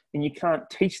through, and you can't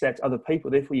teach that to other people.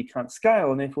 Therefore, you can't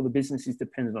scale, and therefore the business is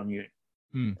dependent on you.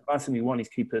 The last thing we want is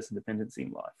key person dependency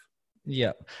in life.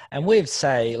 Yeah. And we'd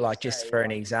say, like, just for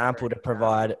an example, to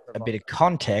provide a bit of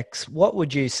context, what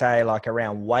would you say, like,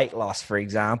 around weight loss, for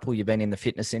example? You've been in the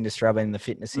fitness industry, I've been in the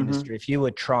fitness industry. If you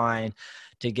were trying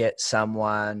to get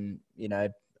someone,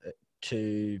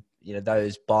 to,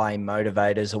 those buying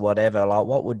motivators or whatever, like,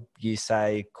 what would you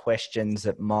say questions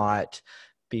that might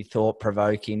be thought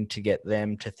provoking to get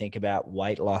them to think about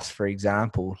weight loss, for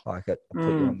example? Like, I put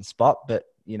you on the spot, but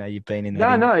you've been in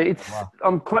that.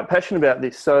 I'm quite passionate about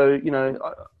this. So,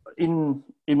 in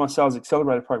my Sales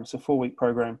Accelerator program, it's a 4-week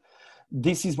program.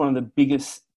 This is one of the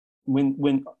biggest,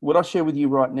 when what I share with you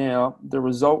right now, the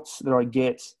results that I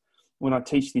get when I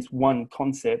teach this one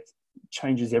concept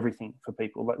changes everything for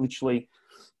people. Like, literally,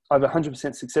 I have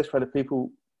 100% success rate of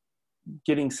people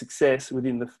getting success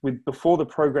before the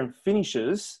program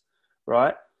finishes,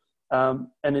 right? And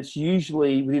it's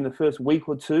usually within the first week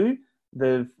or two,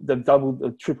 they've doubled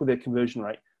or tripled their conversion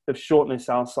rate. They've shortened their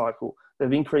sales cycle.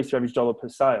 They've increased their average dollar per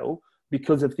sale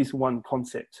because of this one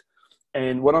concept.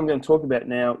 And what I'm going to talk about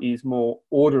now is more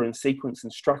order and sequence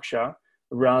and structure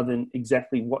rather than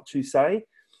exactly what to say.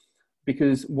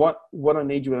 Because what I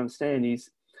need you to understand is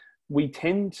we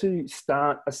tend to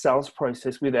start a sales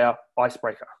process with our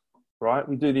icebreaker, right?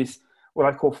 We do this, what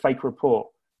I call fake rapport.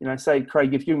 Say,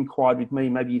 Craig, if you inquired with me,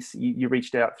 maybe you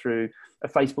reached out through a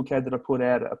Facebook ad that I put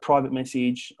out, a private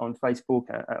message on Facebook,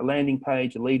 a landing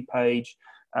page, a lead page,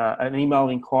 an email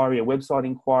inquiry, a website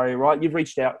inquiry, right? You've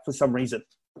reached out for some reason,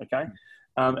 okay?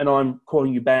 And I'm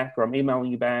calling you back, or I'm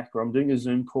emailing you back, or I'm doing a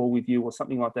Zoom call with you or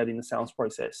something like that in the sales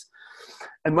process.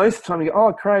 And most of the time you go,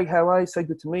 oh, Craig, how are you? So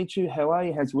good to meet you. How are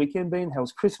you? How's your weekend been?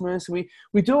 How's Christmas? We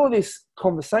do all this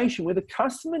conversation where the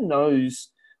customer knows,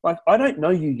 like, I don't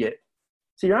know you yet.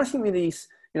 So you're asking me these,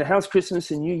 how's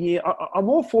Christmas and New Year? I'm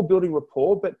all for building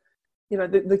rapport, but,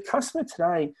 the customer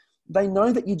today, they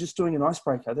know that you're just doing an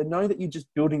icebreaker. They know that you're just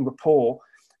building rapport.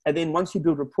 And then once you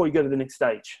build rapport, you go to the next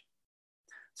stage.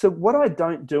 So what I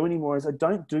don't do anymore is I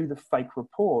don't do the fake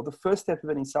rapport. The first step of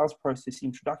any sales process is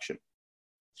introduction.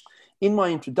 In my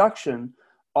introduction,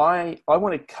 I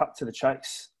want to cut to the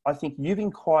chase. I think you've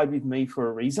inquired with me for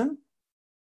a reason.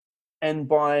 And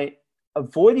by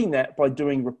avoiding that, by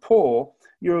doing rapport,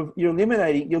 you're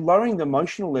lowering the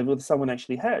emotional level that someone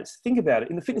actually has. Think about it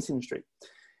in the fitness industry.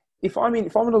 If I'm going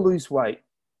to lose weight,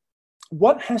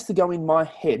 what has to go in my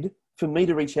head for me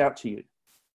to reach out to you?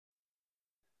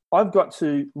 I've got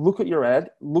to look at your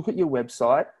ad, look at your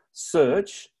website,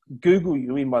 search, Google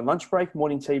you in my lunch break,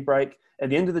 morning tea break. At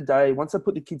the end of the day, once I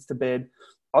put the kids to bed,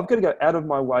 I've got to go out of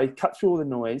my way, cut through all the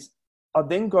noise. I've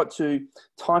then got to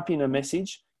type in a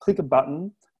message, click a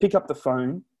button, pick up the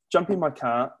phone, jump in my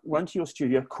car, run to your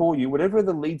studio, call you, whatever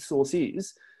the lead source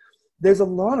is. There's a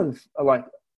lot of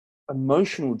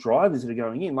emotional drivers that are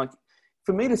going in. Like,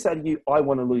 for me to say to you, I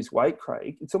want to lose weight,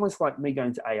 Craig, it's almost like me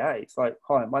going to AA. It's like,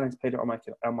 hi, my name's Peter.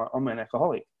 I'm an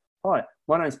alcoholic. Hi,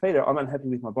 my name's Peter. I'm unhappy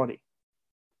with my body.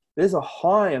 There's a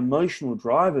high emotional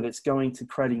driver that's going to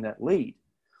creating that lead.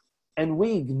 And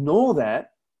we ignore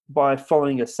that by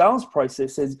following a sales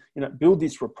process that says, build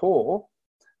this rapport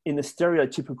in the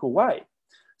stereotypical way.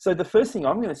 So the first thing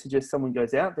I'm going to suggest someone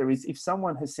goes out there is, if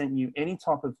someone has sent you any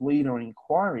type of lead or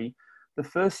inquiry, the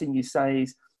first thing you say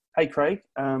is, hey, Craig,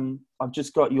 I've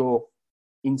just got your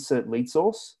insert lead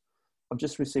source. I've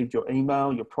just received your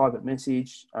email, your private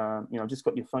message. I've just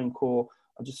got your phone call.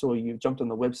 I just saw you jumped on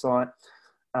the website.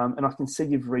 And I can see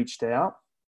you've reached out.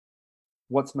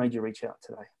 What's made you reach out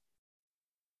today?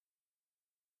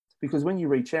 Because when you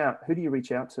reach out, who do you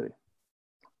reach out to?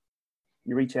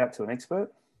 You reach out to an expert.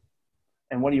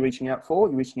 And what are you reaching out for?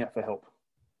 You're reaching out for help.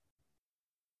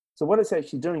 So what it's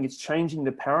actually doing, it's changing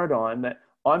the paradigm that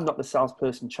I'm not the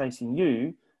salesperson chasing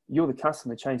you. You're the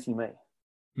customer chasing me.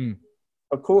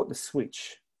 I call it the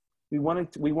switch. We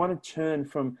want to turn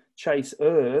from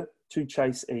chase-er to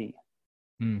chase-e.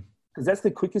 Because that's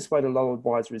the quickest way to lower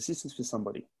buyer's resistance for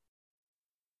somebody.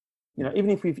 Even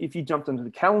if you jumped onto the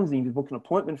calendar and you book an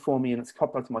appointment for me and it's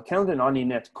popped up to my calendar and I need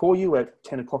now to call you at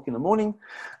 10 o'clock in the morning,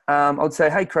 I would say,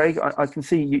 hey, Craig, I can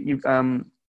see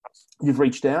you've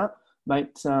reached out.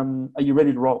 Mate, are you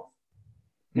ready to roll?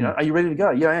 You know, are you ready to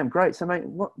go? Yeah, I am. Great. So, mate,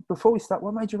 before we start,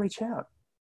 what made you reach out?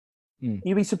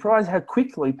 You'd be surprised how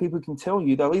quickly people can tell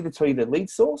you. They'll either tell you their lead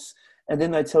source, and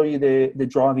then they tell you their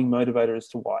driving motivator as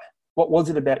to why. What was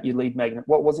it about your lead magnet?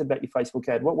 What was it about your Facebook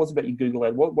ad? What was it about your Google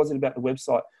ad? What was it about the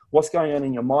website? What's going on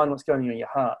in your mind? What's going on in your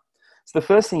heart? So the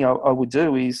first thing I would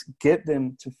do is get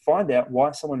them to find out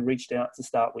why someone reached out to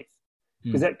start with,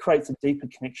 because that creates a deeper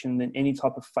connection than any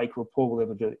type of fake rapport will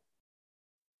ever do.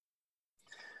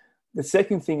 The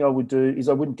second thing I would do is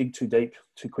I wouldn't dig too deep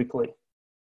too quickly.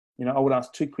 You know, I would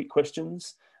ask 2 quick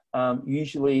questions,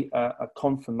 usually a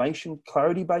confirmation,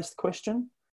 clarity-based question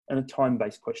and a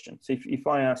time-based question. So if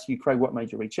I ask you, Craig, what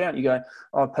made you reach out? You go,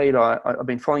 oh, Peter, I've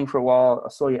been following for a while. I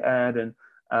saw your ad and,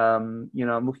 you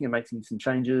know, I'm looking at making some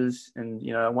changes and,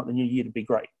 you know, I want the new year to be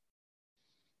great.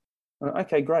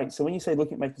 Okay, great. So when you say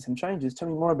looking at making some changes, tell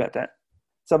me more about that.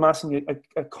 So I'm asking you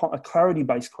a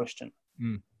clarity-based question.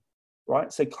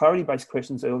 Right? So clarity-based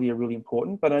questions early are really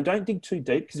important, but I don't dig too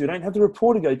deep because we don't have the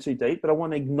rapport to go too deep, but I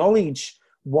want to acknowledge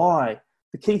why.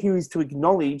 The key here is to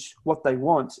acknowledge what they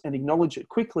want and acknowledge it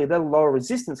quickly. That'll lower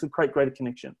resistance and create greater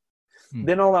connection.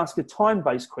 Then I'll ask a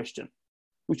time-based question,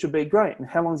 which would be great. And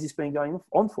how long has this been going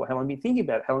on for? How long have you been thinking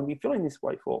about it? How long have you been feeling this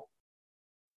way for?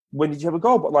 When did you have a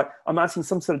goal? But like, I'm asking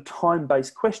some sort of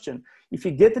time-based question. If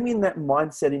you get them in that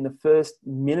mindset in the first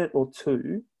minute or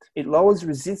two, it lowers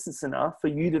resistance enough for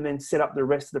you to then set up the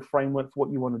rest of the framework for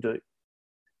what you want to do.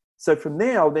 So from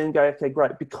there, I'll then go, okay,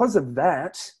 great. Because of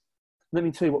that, let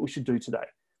me tell you what we should do today.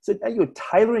 So now you're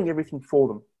tailoring everything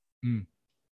for them.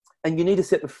 And you need to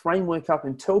set the framework up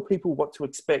and tell people what to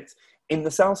expect in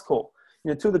the sales call.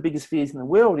 You know, 2 of the biggest fears in the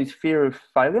world is fear of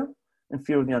failure and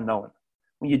fear of the unknown.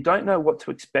 When you don't know what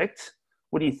to expect,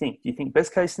 what do you think? Do you think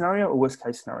best case scenario or worst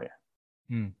case scenario?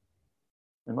 And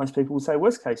most people will say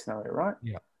worst case scenario, right?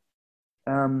 Yeah.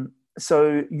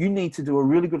 So you need to do a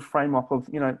really good frame up of,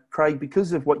 you know, Craig,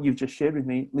 because of what you've just shared with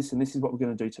me, listen, this is what we're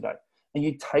going to do today. And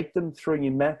you take them through and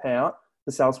you map out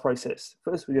the sales process.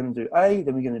 First, we're going to do A,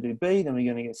 then we're going to do B, then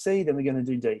we're going to get C, then we're going to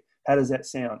do D. How does that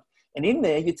sound? And in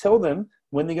there, you tell them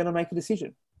when they're going to make a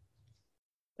decision.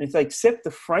 And if they accept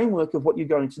the framework of what you're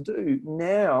going to do,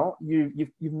 now you've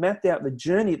mapped out the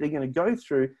journey they're going to go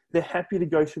through. They're happy to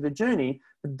go through the journey,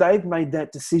 but they've made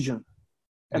that decision.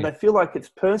 And they feel like it's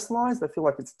personalized. They feel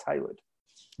like it's tailored.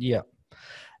 Yeah.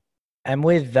 And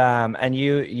with, and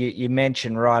you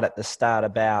mentioned right at the start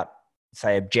about,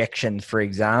 say, objections, for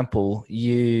example,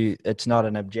 it's not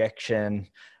an objection.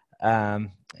 How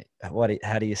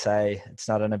do you say it's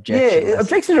not an objection? Yeah,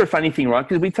 objections are a funny thing, right?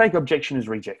 Because we take objection as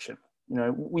rejection. You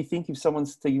know, we think if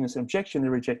someone's taking us an objection,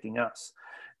 they're rejecting us.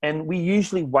 And we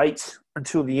usually wait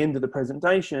until the end of the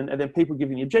presentation, and then people give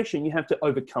you the objection, you have to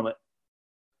overcome it.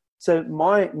 So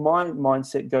my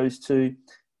mindset goes to,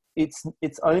 it's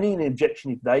only an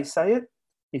objection if they say it.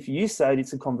 If you say it,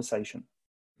 it's a conversation.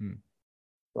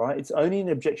 Right? It's only an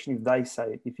objection if they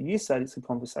say it. If you say it, it's a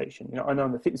conversation. You know, I know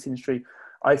in the fitness industry,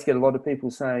 I used to get a lot of people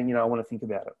saying, you know, I want to think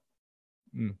about it.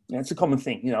 You know, it's a common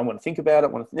thing. You know, I want to think about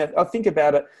it. I think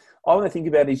about it. I want to think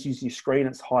about it is usually a screen.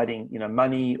 It's hiding, you know,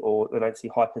 money, or they don't see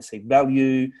high perceived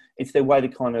value. It's their way to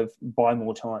kind of buy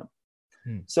more time.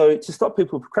 So to stop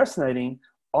people procrastinating,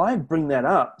 I bring that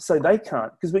up so they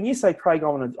can't. Because when you say, Craig, I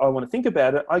want to think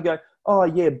about it, I go, oh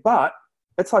yeah, but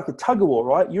it's like a tug of war,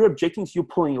 right? You're objecting, so you're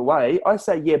pulling away. I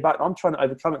say, yeah, but I'm trying to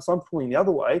overcome it, so I'm pulling the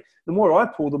other way. The more I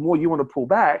pull, the more you want to pull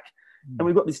back. And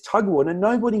we've got this tug of war, and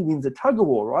nobody wins a tug of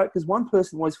war, right? Because one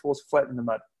person always falls flat in the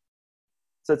mud.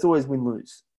 So it's always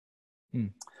win-lose.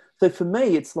 So for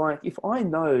me, it's like, if I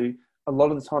know a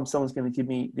lot of the time someone's going to give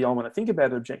me the I want to think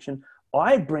about it objection,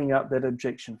 I bring up that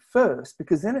objection first,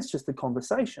 because then it's just a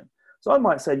conversation. So I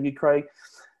might say to you, Craig,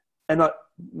 and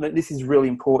this is really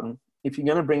important, if you're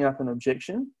going to bring up an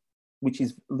objection, which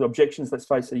is the objections, let's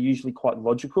face it, are usually quite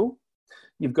logical,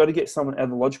 you've got to get someone out of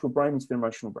the logical brain into the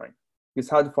emotional brain. It's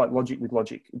hard to fight logic with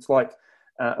logic. It's like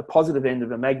a positive end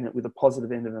of a magnet with a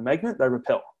positive end of a magnet, they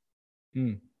repel.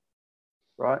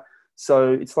 Right?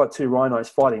 So it's like 2 rhinos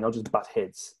fighting, they'll just butt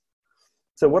heads.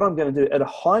 So what I'm going to do at a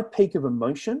high peak of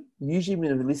emotion, usually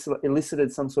when I've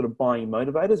elicited some sort of buying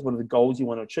motivators, what are the goals you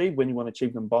want to achieve, when you want to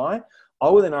achieve them by, I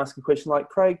will then ask a question like,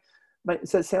 Craig, mate,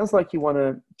 so it sounds like you want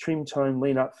to trim, tone,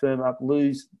 lean up, firm up,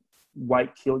 lose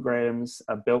weight, kilograms,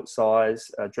 belt size,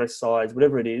 dress size,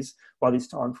 whatever it is, by this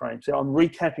time frame. So I'm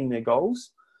recapping their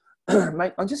goals.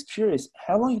 Mate, I'm just curious,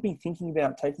 how long have you been thinking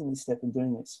about taking this step and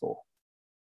doing this for?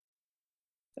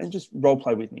 And just role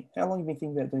play with me. How long have you been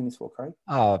thinking about doing this for, Craig?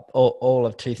 All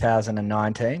of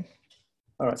 2019.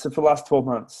 All right, so for the last 12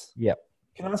 months. Yep.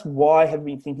 Can I ask why have you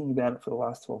been thinking about it for the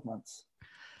last 12 months?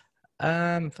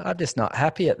 I'm just not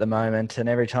happy at the moment. And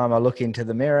every time I look into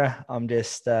the mirror, I'm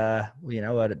just, I'd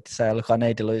say, look, I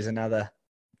need to lose another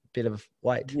bit of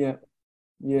weight. Yeah.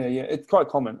 It's quite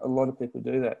common. A lot of people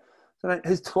do that. So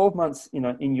has 12 months,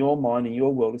 in your mind, in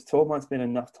your world, has 12 months been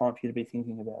enough time for you to be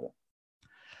thinking about it?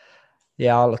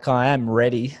 Yeah, look, I am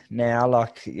ready now. I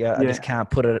just can't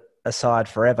put it aside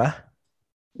forever.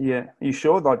 Yeah. Are you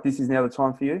sure? Like, this is now the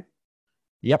time for you?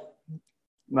 Yep.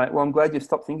 Mate, well, I'm glad you've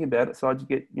stopped thinking about it. So I'd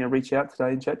reach out today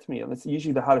and chat to me. That's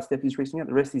usually the hardest step is reaching out.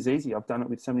 The rest is easy. I've done it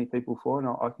with so many people before, and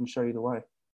I can show you the way.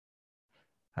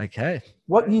 Okay.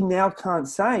 What you now can't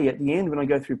say at the end when I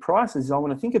go through prices is I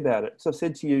want to think about it. So I've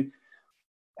said to you,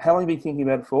 how long have you been thinking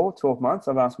about it for? 12 months.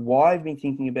 I've asked why I've been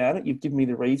thinking about it. You've given me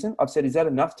the reason. I've said, is that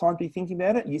enough time to be thinking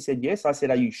about it? You said yes. I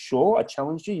said, are you sure? I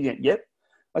challenged you. You went, yep.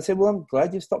 I said, well, I'm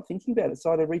glad you've stopped thinking about it.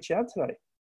 So I'd reach out today.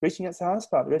 Reaching out's the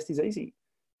hardest part. The rest is easy.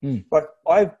 Like,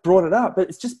 I've brought it up, but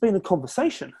it's just been a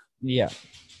conversation. Yeah.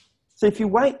 So if you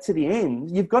wait to the end,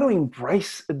 you've got to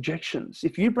embrace objections.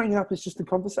 If you bring it up, it's just a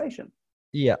conversation.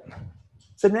 Yeah.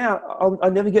 So now I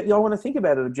never get the I want to think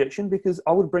about it objection, because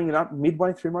I would bring it up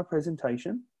midway through my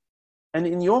presentation. And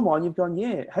in your mind, you've gone,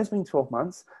 yeah, it has been 12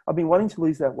 months. I've been wanting to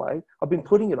lose that weight. I've been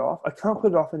putting it off. I can't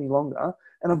put it off any longer,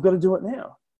 and I've got to do it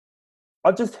now.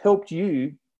 I've just helped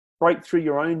you break through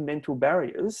your own mental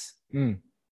barriers,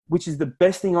 which is the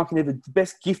best thing the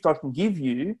best gift I can give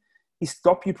you is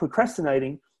stop you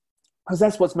procrastinating, because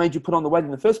that's what's made you put on the weight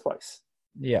in the first place.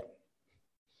 Yeah.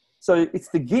 So it's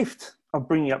the gift of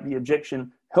bringing up the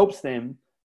objection helps them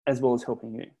as well as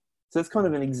helping you. So it's kind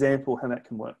of an example how that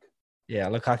can work. Yeah,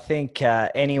 look, I think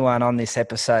anyone on this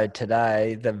episode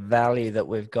today, the value that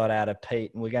we've got out of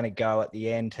Pete, and we're going to go at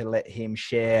the end to let him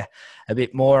share a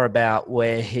bit more about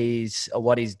what he's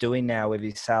doing now with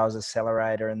his sales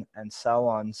accelerator and so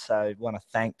on. So I want to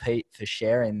thank Pete for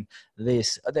sharing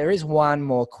this. There is one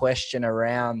more question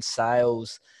around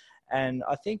sales, and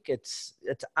I think it's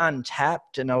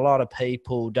untapped, and a lot of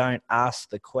people don't ask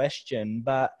the question,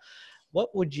 but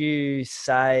what would you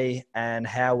say, and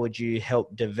how would you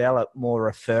help develop more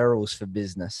referrals for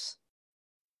business?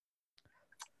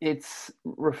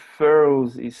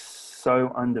 Referrals is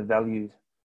so undervalued.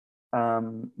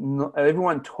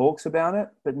 Everyone talks about it,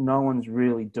 but no one's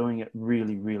really doing it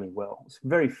really, really well. It's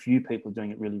very few people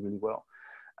doing it really, really well.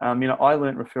 I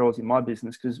learned referrals in my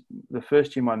business because the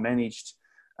first gym I managed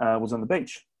was on the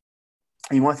beach.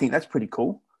 And you might think that's pretty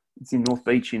cool. It's in North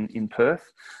Beach in Perth.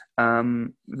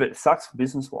 But it sucks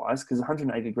business-wise because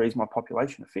 180 degrees my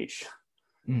population of fish,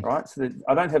 right? So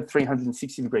I don't have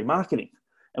 360-degree marketing.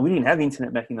 And we didn't have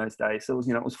internet back in those days. So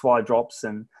it was fly drops.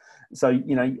 And so,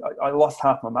 I lost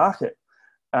half my market.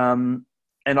 And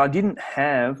I didn't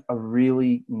have a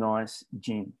really nice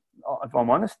gym. If I'm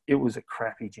honest, it was a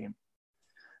crappy gym.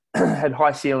 Had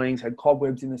high ceilings, had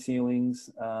cobwebs in the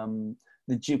ceilings.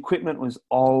 The equipment was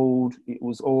old. It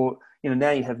was all,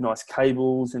 now you have nice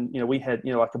cables, and, we had,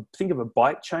 think of a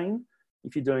bike chain.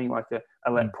 If you're doing like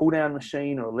a lat pull down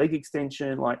machine or a leg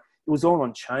extension, like it was all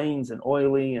on chains and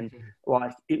oily, and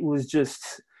like, it was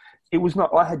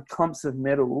not, I had clumps of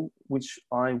metal, which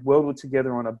I welded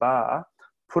together on a bar,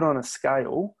 put on a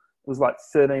scale. It was like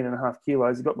 13.5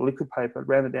 kilos. I got the liquid paper,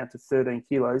 ran it down to 13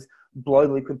 kilos, blow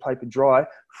the liquid paper dry,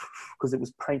 because it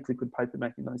was paint liquid paper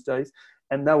back in those days.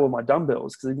 And they were my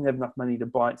dumbbells because I didn't have enough money to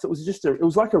buy it. So it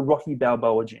was like a Rocky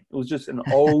Balboa gym. It was just an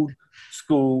old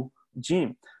school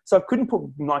gym. So I couldn't put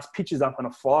nice pictures up on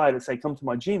a flyer to say, come to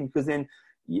my gym, because then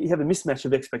you have a mismatch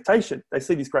of expectation. They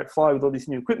see this great flyer with all this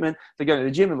new equipment. They go to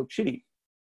the gym and look shitty.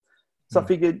 So I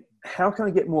figured, how can I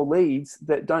get more leads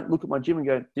that don't look at my gym and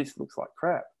go, this looks like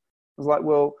crap? I was like,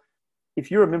 well, if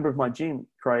you're a member of my gym,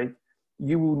 Craig,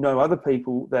 you will know other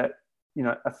people that,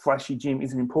 a flashy gym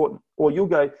isn't important. Or you'll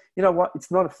go, you know what,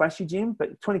 it's not a flashy gym,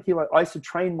 but 20 kilo. I used to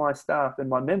train my staff and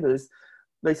my members.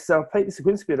 They said, oh, Pete, this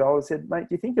equipment's a bit old. I said, mate,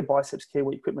 do you think your biceps care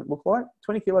what your equipment look like?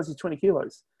 20 kilos is 20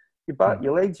 kilos. Your butt,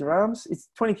 your legs, your arms, it's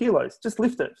 20 kilos. Just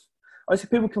lift it. I see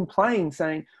people complain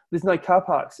saying there's no car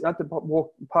parks. You have to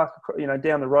park,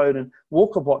 down the road and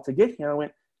walk a block to get here. I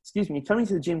went, excuse me, you're coming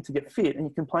to the gym to get fit and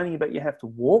you're complaining about you have to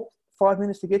walk 5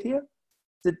 minutes to get here?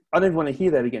 I said, I don't want to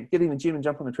hear that again. Get in the gym and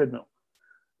jump on the treadmill.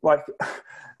 Like,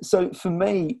 so for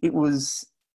me, it was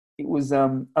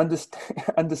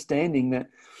understanding that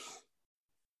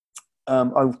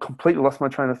I've completely lost my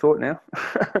train of thought now.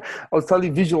 I was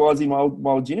totally visualizing my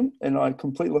old gym, and I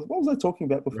completely lost. What was I talking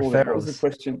about before? That? What was the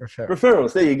question?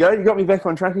 Referrals. There you go. You got me back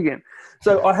on track again.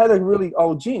 So I had a really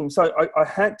old gym, so I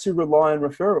had to rely on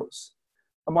referrals.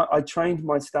 I trained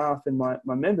my staff and my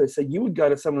members. So you would go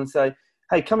to someone and say,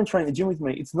 hey, come and train the gym with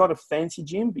me. It's not a fancy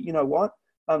gym, but you know what?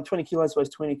 20 kilos weighs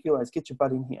 20 kilos. Get your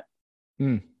butt in here.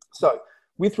 So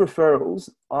with referrals,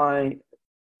 I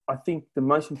think the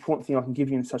most important thing I can give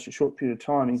you in such a short period of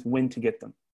time is when to get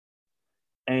them.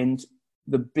 And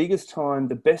the best time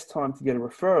to get a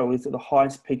referral is at the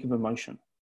highest peak of emotion.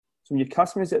 So when your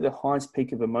customer is at the highest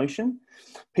peak of emotion,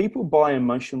 people buy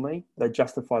emotionally, they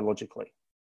justify logically,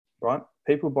 right?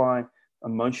 People buy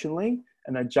emotionally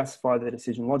and they justify their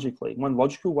decision logically. One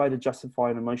logical way to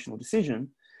justify an emotional decision,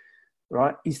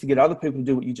 right, is to get other people to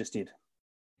do what you just did.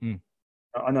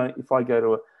 I know if I go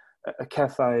to a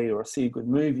cafe or I see a good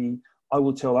movie, I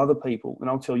will tell other people, and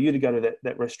I'll tell you to go to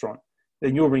that restaurant.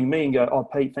 Then you'll ring me and go, oh,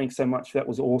 Pete, thanks so much. That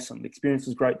was awesome. The experience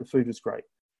was great. The food was great.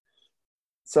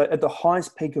 So at the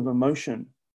highest peak of emotion,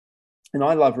 and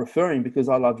I love referring because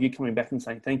I love you coming back and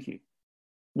saying thank you.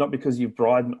 Not because you've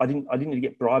bribed. I didn't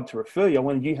get bribed to refer you. I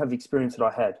wanted you to have the experience that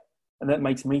I had. And that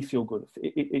makes me feel good.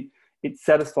 It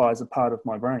satisfies a part of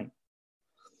my brain.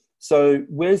 So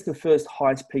where's the first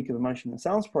highest peak of emotion in the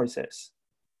sales process?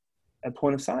 At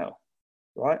point of sale,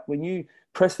 right? When you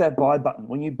press that buy button,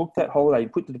 when you book that holiday, you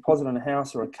put the deposit on a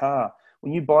house or a car,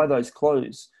 when you buy those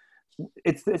clothes,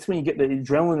 it's when you get the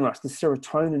adrenaline rush, the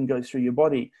serotonin goes through your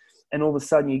body, and all of a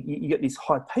sudden you get this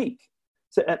high peak.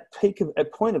 So at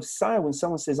point of sale, when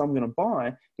someone says, I'm going to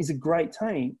buy, is a great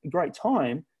time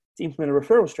to implement a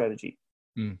referral strategy.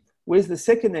 Where's the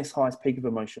second next highest peak of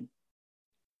emotion?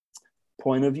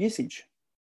 Point of usage.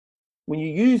 When you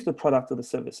use the product or the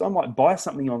service, I might buy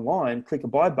something online, click a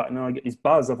buy button, and I get this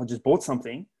buzz of I just bought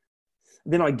something.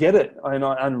 Then I get it and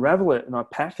I unravel it and I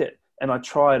pack it and I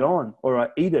try it on, or I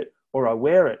eat it, or I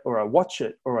wear it, or I watch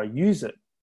it, or I use it.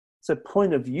 So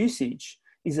point of usage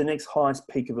is the next highest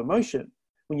peak of emotion.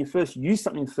 When you first use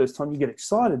something the first time, you get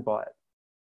excited by it.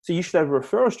 So you should have a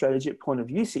referral strategy at point of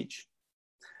usage.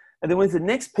 And then when's the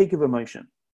next peak of emotion?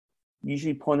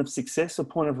 Usually point of success or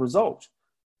point of result.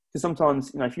 Because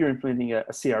sometimes, if you're implementing a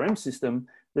CRM system,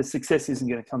 the success isn't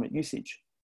going to come at usage,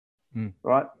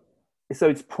 right? So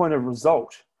it's point of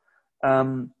result.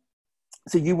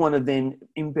 So you want to then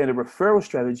embed a referral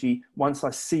strategy once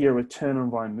I see a return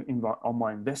on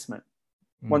my investment.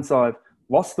 Once I've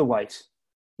lost the weight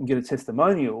and get a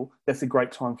testimonial, that's a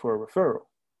great time for a referral.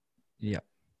 Yeah.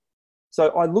 So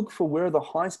I look for where are the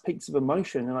highest peaks of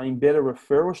emotion, and I embed a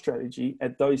referral strategy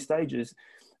at those stages.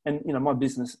 And, my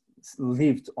business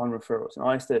lived on referrals. And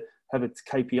I used to have its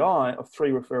KPI of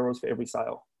 3 referrals for every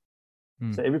sale.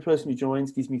 So every person who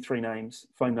joins gives me 3 names,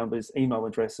 phone numbers, email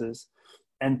addresses,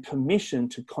 and permission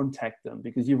to contact them,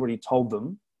 because you've already told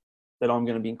them that I'm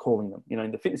going to be calling them.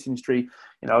 In the fitness industry,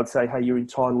 I would say, hey, you're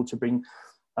entitled to bring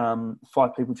 5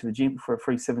 people to the gym for a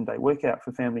free 7-day workout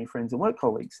for family, friends, and work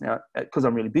colleagues. Now, because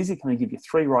I'm really busy, can I give you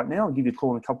 3 right now? I'll give you a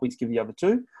call in a couple of weeks, give you the other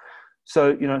 2.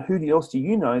 So, who else do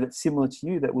you know that's similar to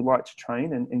you that would like to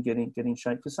train and get in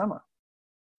shape for summer?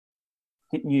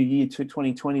 Hit New Year to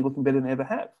 2020 looking better than ever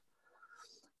have.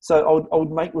 So I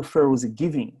would make referrals a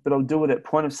giving, but I'll do it at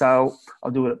point of sale, I'll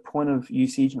do it at point of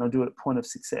usage, and I'll do it at point of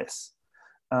success.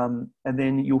 And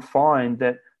then you'll find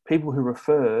that people who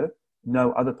refer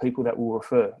know other people that will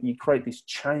refer. You create this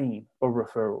chain of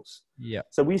referrals. Yeah.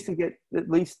 So we used to get at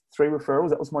least 3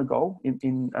 referrals. That was my goal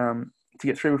to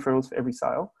get 3 referrals for every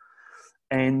sale.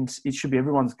 And it should be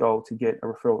everyone's goal to get a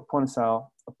referral at point of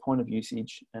sale, a point of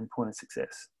usage, and point of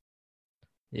success.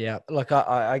 Yeah. Look,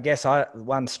 I guess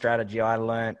one strategy I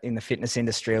learned in the fitness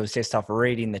industry was just off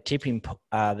reading the tipping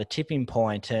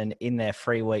point, and in their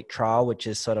 3-week trial, which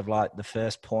is sort of like the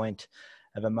first point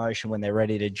of emotion when they're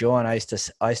ready to join. I used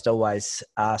to always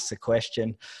ask the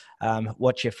question,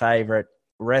 what's your favorite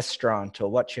restaurant, or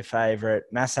what's your favorite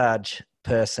massage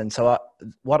person? So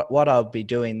what I'll be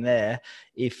doing there,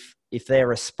 if their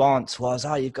response was,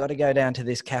 oh, you've got to go down to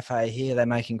this cafe here, they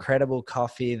make incredible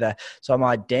coffee. So I'm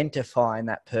identifying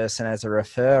that person as a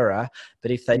referrer.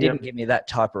 But if they didn't give me that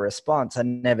type of response, I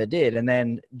never did. And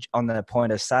then on the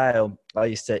point of sale, I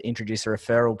used to introduce a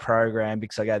referral program,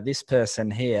 because I go, this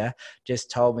person here just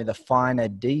told me the finer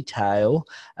detail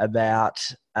about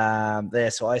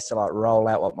there. So I used to roll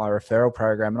out what my referral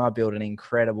program, and I built an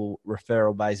incredible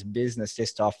referral based business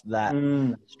just off that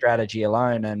strategy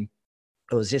alone. And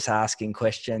I was just asking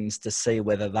questions to see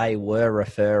whether they were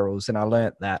referrals. And I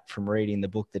learnt that from reading the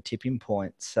book, The Tipping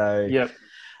Point. So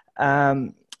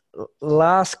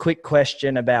last quick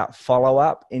question about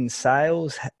follow-up in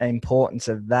sales. Importance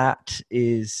of that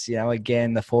is,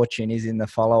 again, the fortune is in the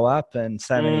follow-up, and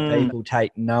so many people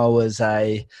take no as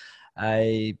a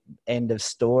end of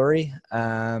story.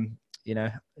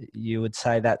 You would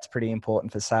say that's pretty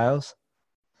important for sales?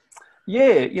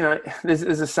 Yeah, there's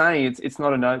a saying, it's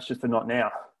not a no, it's just a not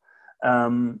now.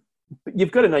 But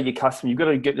you've got to know your customer. You've got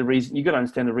to get the reason. You've got to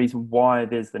understand the reason why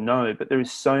there's the no. But there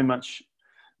is so much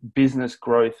business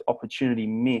growth opportunity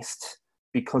missed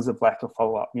because of lack of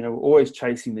follow-up. You know, we're always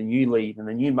chasing the new lead and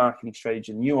the new marketing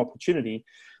strategy, the new opportunity,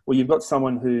 where you've got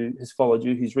someone who has followed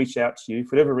you, who's reached out to you.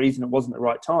 For whatever reason, it wasn't the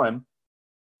right time.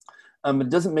 It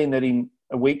doesn't mean that in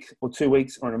a week or 2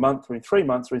 weeks or in a month or in 3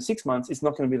 months or in 6 months, it's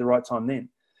not going to be the right time then.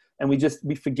 And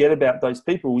we forget about those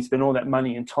people we spend all that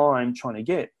money and time trying to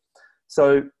get.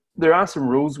 So there are some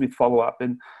rules with follow-up,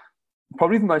 and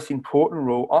probably the most important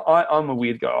rule, I'm a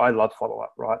weird guy. I love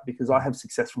follow-up, right? Because I have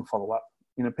success from follow-up.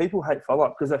 You know, people hate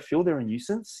follow-up because they feel they're a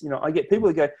nuisance. You know, I get people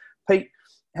that go, Pete,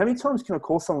 how many times can I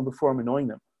call someone before I'm annoying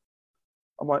them?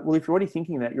 I'm like, well, if you're already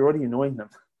thinking that, you're already annoying them.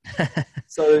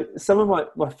 So some of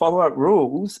my follow-up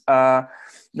rules are,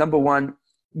 number one,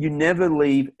 you never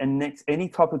leave any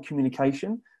type of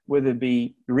communication, whether it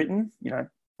be written, you know,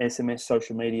 SMS,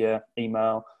 social media,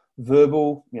 email,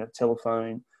 verbal, you know,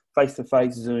 telephone,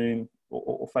 face-to-face, Zoom,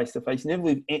 or face-to-face.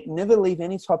 Never leave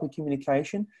any type of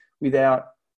communication without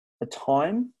a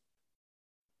time,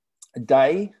 a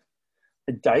day,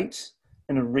 a date,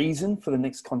 and a reason for the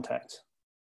next contact,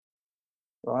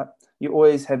 right? You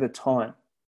always have a time,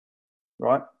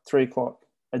 right? 3 o'clock,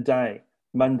 a day,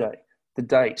 Monday, the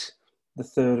date, the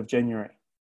 3rd of January,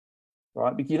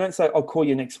 right? Because you don't say, I'll call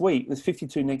you next week. There's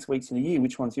 52 next weeks in a year.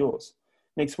 Which one's yours?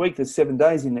 Next week, there's 7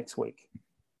 days in next week,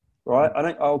 right?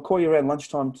 I'll call you around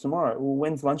lunchtime tomorrow. Well,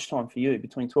 when's lunchtime for you?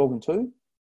 Between 12 and 2?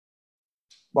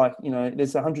 Like, you know,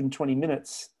 there's 120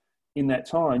 minutes in that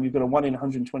time. You've got a 1 in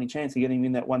 120 chance of getting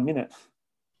in that 1 minute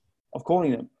of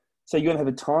calling them. So you're going to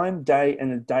have a time, day,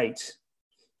 and a date.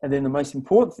 And then the most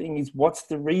important thing is, what's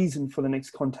the reason for the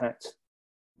next contact?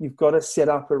 You've got to set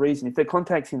up a reason. If they're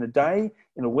contacting in a day,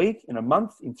 in a week, in a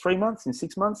month, in 3 months, in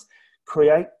 6 months,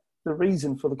 create the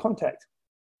reason for the contact.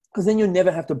 Because then you'll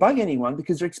never have to bug anyone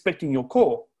because they're expecting your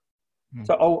call.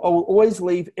 So I'll always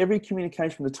leave every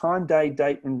communication with the time, day,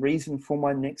 date, and reason for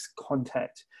my next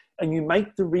contact. And you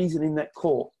make the reason in that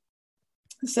call.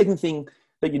 The second thing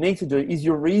that you need to do is,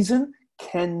 your reason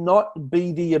cannot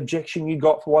be the objection you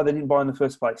got for why they didn't buy in the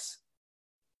first place.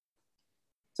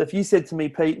 So if you said to me,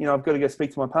 Pete, you know, I've got to go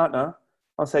speak to my partner,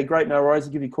 I'll say, great, no worries,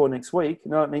 I'll give you a call next week.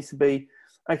 No, it needs to be,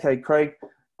 okay, Craig,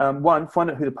 one,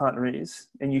 find out who the partner is.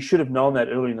 And you should have known that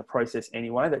early in the process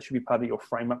anyway. That should be part of your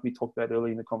framework we talked about early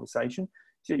in the conversation.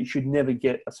 So you should never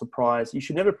get a surprise. You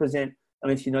should never present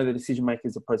unless you know the decision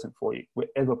makers are present for you,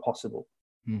 wherever possible.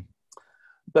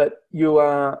 But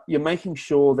you're making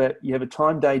sure that you have a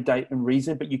time, day, date, and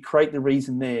reason, but you create the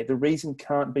reason there. The reason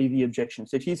can't be the objection.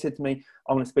 So if you said to me,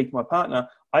 I want to speak to my partner,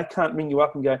 I can't ring you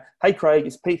up and go, hey, Craig,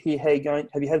 it's Pete here. How you going?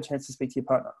 Have you had a chance to speak to your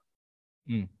partner?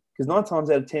 Because 9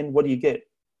 times out of 10, what do you get?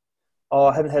 Oh,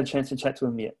 I haven't had a chance to chat to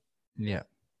him yet. Yeah.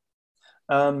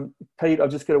 Pete,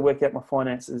 I've just got to work out my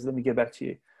finances. Let me get back to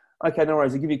you. Okay, no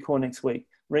worries. I'll give you a call next week.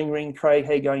 Ring, Craig,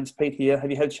 how you going? It's Pete here. Have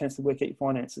you had a chance to work out your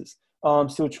finances? Oh, I'm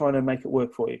still trying to make it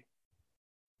work for you.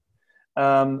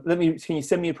 Can you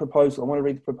send me a proposal? I want to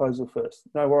read the proposal first.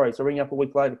 No worries. I'll ring you up a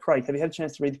week later. Craig, have you had a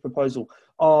chance to read the proposal?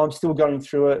 Oh, I'm still going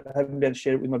through it. I haven't been able to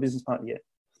share it with my business partner yet.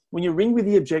 When you ring with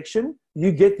the objection,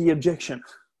 you get the objection.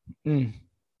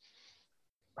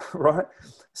 Right?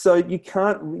 So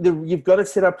you've got to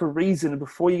set up a reason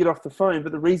before you get off the phone,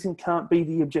 but the reason can't be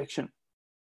the objection.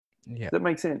 Yeah. Does that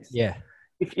make sense? Yeah.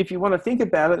 If you want to think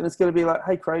about it, and it's going to be like,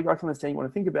 hey, Craig, I can understand you want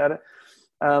to think about it.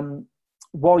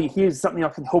 While you're here, is something I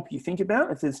can help you think about?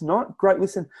 If it's not, great.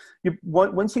 Listen,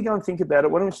 once you go and think about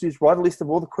it, what I want you to do is write a list of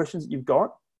all the questions that you've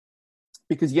got,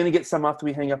 because you're going to get some after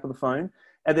we hang up on the phone.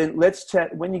 And then let's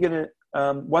chat when you're going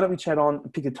to, why don't we chat on,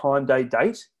 pick a time, day,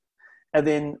 date, and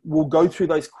then we'll go through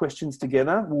those questions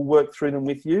together. We'll work through them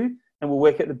with you, and we'll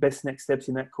work out the best next steps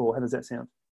in that call. How does that sound?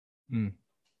 And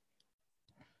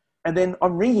then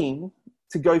I'm ringing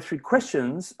to go through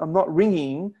questions. I'm not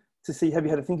ringing to see, have you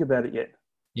had to think about it yet?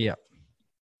 Yeah.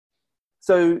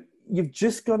 So you've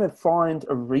just got to find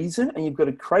a reason, and you've got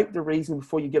to create the reason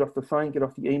before you get off the phone, get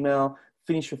off the email,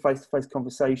 finish your face-to-face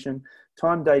conversation.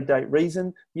 Time, day, date,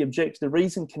 reason. The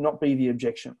reason cannot be the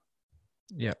objection.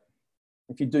 Yeah.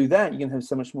 If you do that, you're going to have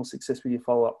so much more success with your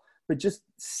follow-up. But just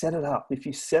set it up. If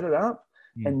you set it up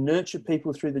and nurture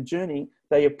people through the journey,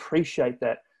 they appreciate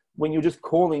that. When you're just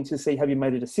calling to see, have you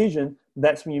made a decision,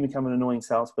 that's when you become an annoying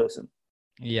salesperson.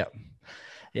 Yeah.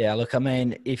 Yeah. Look, I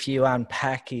mean, if you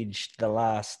unpackaged the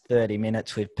last 30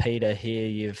 minutes with Peter here,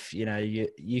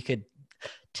 you could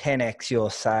 10x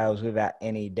your sales without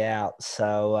any doubt.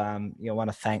 So you want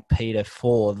to thank Peter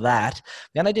for that.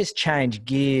 I'm going to just change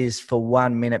gears for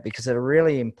 1 minute because it's a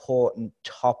really important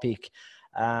topic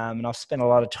And I've spent a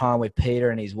lot of time with Peter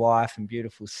and his wife and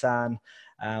beautiful son.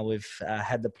 We've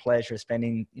had the pleasure of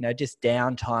spending, just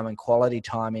downtime and quality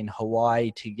time in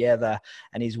Hawaii together.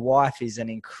 And his wife is an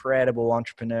incredible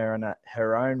entrepreneur in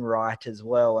her own right as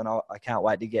well. And I can't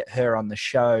wait to get her on the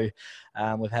show.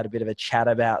 We've had a bit of a chat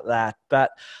about that.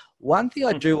 But one thing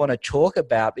I do want to talk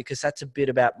about, because that's a bit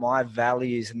about my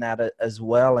values and that as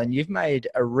well. And you've made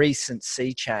a recent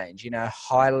sea change,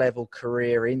 high-level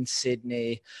career in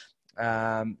Sydney,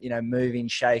 moving,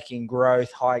 shaking,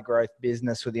 growth, high growth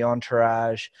business with the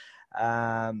Entourage.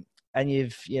 And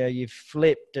you've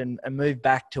flipped and moved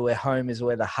back to where home is,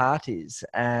 where the heart is,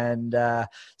 and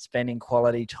spending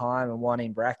quality time and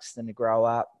wanting Braxton to grow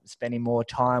up, spending more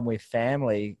time with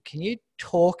family. Can you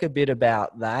talk a bit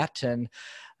about that? And,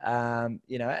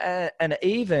 and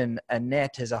even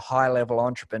Annette as a high level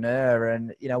entrepreneur,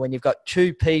 and, when you've got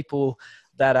two people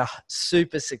that are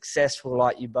super successful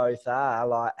like you both are,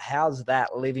 like, how's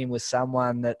that living with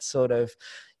someone that's sort of,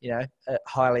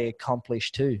 highly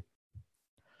accomplished too?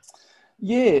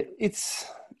 Yeah, it's,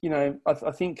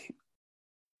 I think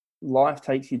life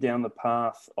takes you down the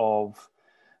path of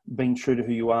being true to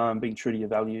who you are and being true to your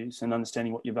values and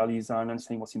understanding what your values are and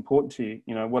understanding what's important to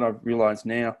you. What I've realized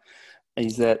now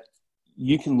is that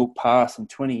you can look past and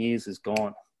 20 years is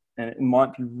gone. And it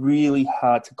might be really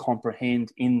hard to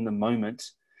comprehend in the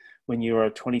moment when you're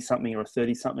a 20-something or a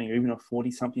 30-something or even a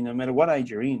 40-something, no matter what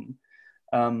age you're in.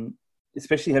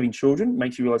 Especially having children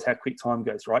makes you realize how quick time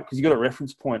goes, right? Because you've got a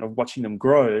reference point of watching them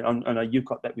grow. I know you've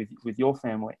got that with your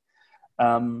family.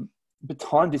 But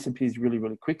time disappears really,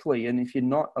 really quickly. And if you're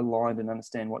not aligned and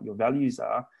understand what your values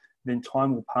are, then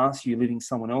time will pass you living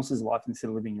someone else's life instead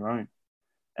of living your own.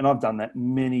 And I've done that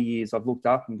many years. I've looked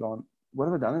up and gone, what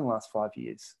have I done in the last 5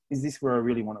 years? Is this where I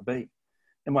really want to be?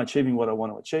 Am I achieving what I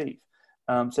want to achieve?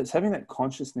 So it's having that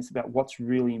consciousness about what's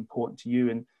really important to you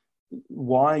and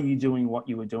why are you doing what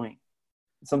you were doing?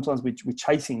 Sometimes we're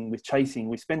chasing.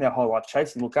 We spend our whole life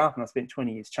chasing. Look up, and I spent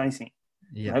 20 years chasing.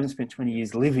 Yeah. I haven't spent 20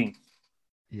 years living.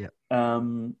 Yeah.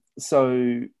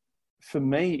 So for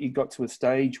me, it got to a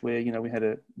stage where, we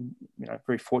had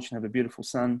very fortunate to have a beautiful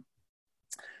son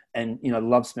and,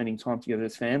 love spending time together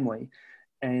as family.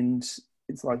 And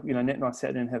it's like, Nat and I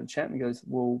sat down and had a chat and he goes,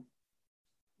 well,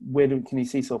 can you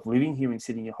see yourself living here in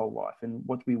Sydney your whole life? And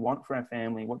what do we want for our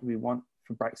family? What do we want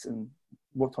for Braxton?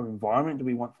 What type of environment do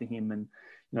we want for him? And,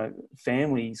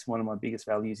 family is one of my biggest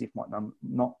values, if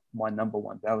not my number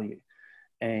one value.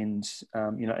 And,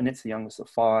 Annette's the youngest of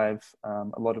 5.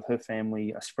 A lot of her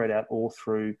family are spread out all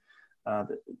through,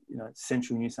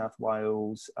 central New South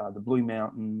Wales, the Blue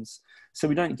Mountains. So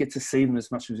we don't get to see them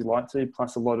as much as we'd like to.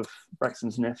 Plus a lot of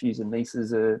Braxton's nephews and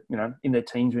nieces are, in their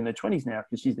teens or in their 20s now,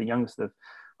 because she's the youngest of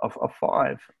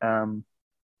 5. I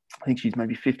think she's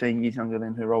maybe 15 years younger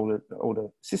than her older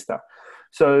sister.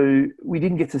 So we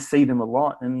didn't get to see them a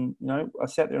lot. And, I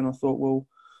sat there and I thought, well,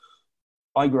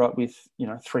 I grew up with,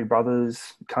 3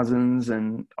 brothers, cousins,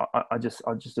 and I just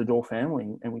adore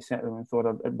family. And we sat there and thought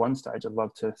at one stage, I'd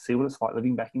love to see what it's like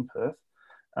living back in Perth.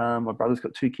 My brother's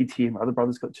got 2 kids here. My other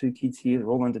brother's got 2 kids here. They're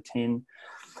all under 10.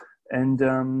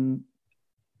 And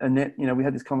Annette, we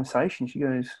had this conversation. She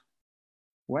goes,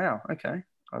 wow, okay.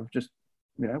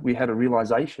 We had a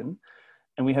realization,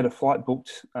 and we had a flight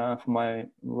booked for my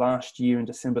last year in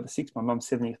December the 6th, my mum's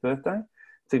 70th birthday,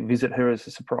 to visit her as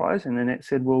a surprise. And Annette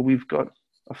said, well, we've got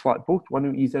a flight booked. Why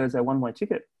don't we use that as our one-way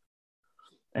ticket?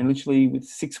 And literally with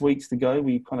 6 weeks to go,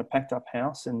 we kind of packed up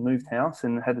house and moved house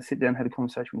and had to sit down, had a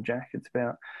conversation with Jack. It's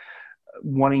about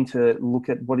wanting to look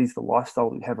at what is the lifestyle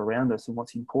that we have around us and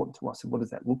what's important to us and what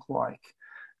does that look like.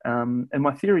 And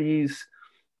my theory is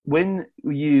when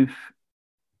you've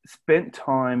spent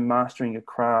time mastering your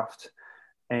craft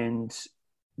and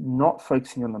not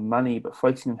focusing on the money, but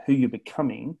focusing on who you're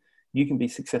becoming, you can be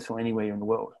successful anywhere in the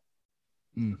world.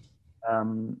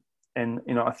 And,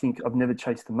 I think I've never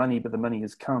chased the money, but the money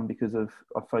has come because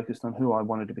I've focused on who I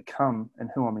wanted to become and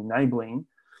who I'm enabling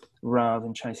rather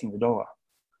than chasing the dollar.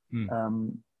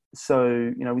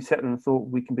 So, we sat there and thought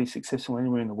we can be successful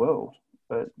anywhere in the world,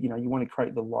 but, you want to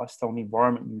create the lifestyle and the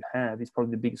environment you have is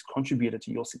probably the biggest contributor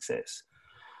to your success.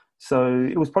 So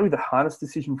it was probably the hardest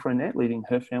decision for Annette, leaving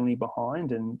her family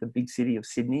behind and the big city of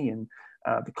Sydney and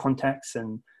the contacts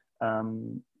and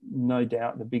no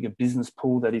doubt the bigger business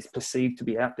pool that is perceived to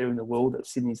be out there in the world, that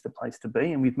Sydney's the place to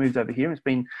be. And we've moved over here. It's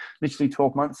been literally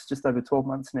 12 months, just over 12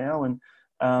 months now. And,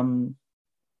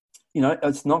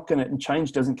 it's not going to, and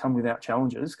change doesn't come without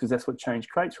challenges, because that's what change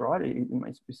creates, right?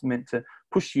 It's meant to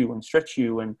push you and stretch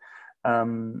you. And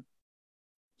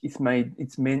it's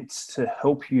meant to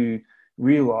help you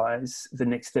realize the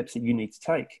next steps that you need to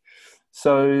take.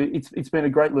 So it's been a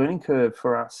great learning curve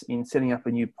for us in setting up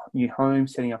a new home,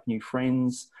 setting up new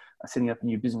friends, setting up a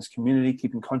new business community,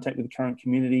 keep in contact with the current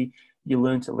community. You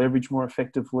learn to leverage more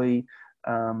effectively.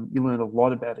 You learn a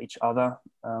lot about each other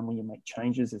when you make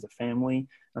changes as a family.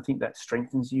 I think that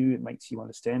strengthens you. It makes you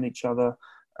understand each other.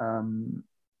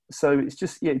 So it's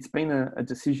just, it's been a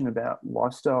decision about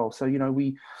lifestyle. So,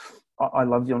 I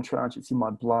love the Entourage. It's in my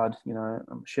blood. I'm a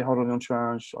shareholder of the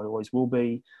Entourage. I always will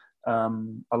be.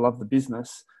 I love the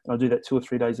business, and I do that 2 or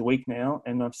 3 days a week now.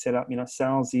 And I've set up,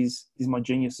 sales is my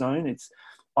genius zone.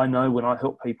 I know when I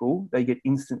help people, they get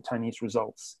instantaneous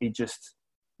results. It just,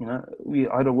 I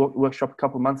had a workshop a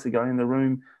couple of months ago in the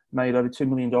room, made over $2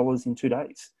 million in 2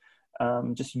 days.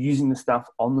 Just using the stuff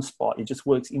on the spot. It just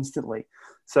works instantly.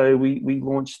 So we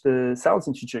launched the Sales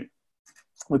Institute,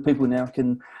 where people now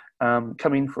can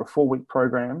come in for a 4-week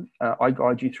program. I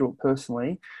guide you through it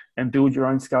personally and build your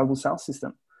own scalable sales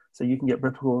system. So you can get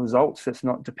replicable results. That's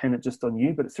not dependent just on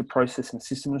you, but it's a process and a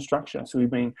system and a structure. So we've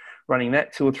been running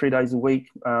that 2 or 3 days a week.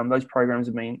 Those programs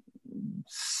have been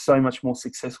so much more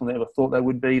successful than I ever thought they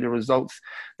would be. The results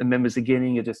the members are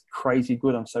getting are just crazy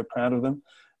good. I'm so proud of them.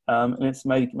 And it's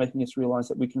making us realize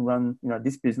that we can run,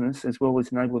 this business as well as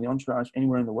enable the Entourage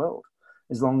anywhere in the world.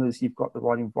 As long as you've got the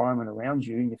right environment around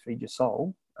you and you feed your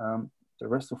soul, the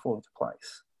rest will fall into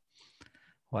place.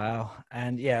 Wow.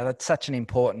 And that's such an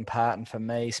important part. And for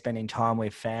me, spending time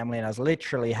with family. And I was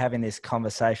literally having this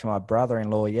conversation with my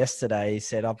brother-in-law yesterday. He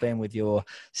said, I've been with your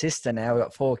sister now. We've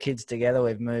got 4 kids together.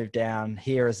 We've moved down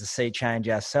here as a sea change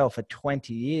ourselves for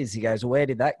 20 years. He goes, where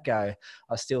did that go?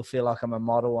 I still feel like I'm a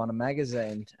model on a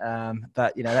magazine.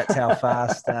 But that's how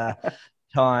fast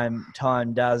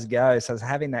time does go. So I was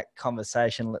having that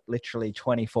conversation literally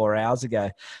 24 hours ago.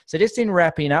 So just in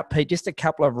wrapping up, Pete, just a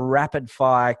couple of rapid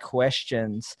fire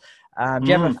questions. Do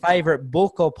you have a favorite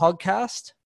book or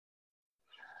podcast?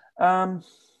 A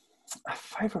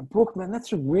favorite book, man,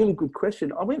 that's a really good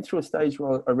question. I went through a stage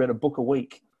where I read a book a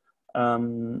week.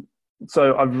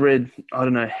 So I've read, I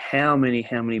don't know how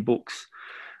many books.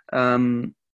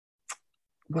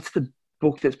 What's the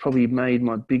book that's probably made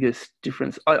my biggest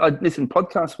difference? I listen,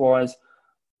 podcast wise,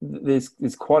 there's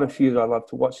quite a few that I love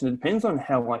to watch, and it depends on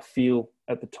how I feel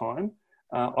at the time.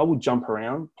 I will jump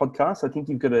around podcasts. I think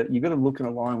you've got to look and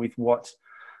align with what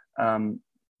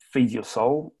feeds your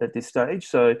soul at this stage.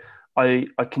 So I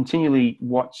continually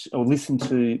watch or listen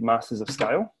to Masters of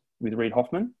Scale with Reid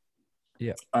Hoffman.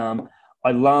 Yeah.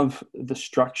 I love the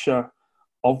structure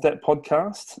of that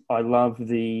podcast. I love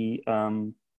the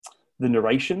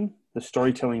narration, the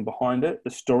storytelling behind it, the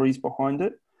stories behind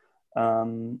it.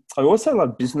 I also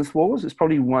love Business Wars. It's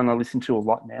probably one I listen to a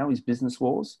lot now, is Business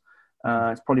Wars.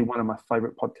 It's probably one of my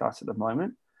favorite podcasts at the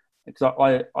moment,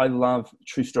 because I love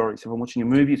true stories. If I'm watching a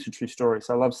movie, it's a true story.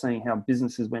 So I love seeing how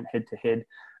businesses went head to head,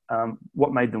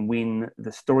 what made them win,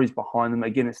 the stories behind them.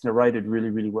 Again, it's narrated really,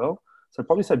 really well. So I'd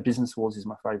probably say Business Wars is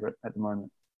my favorite at the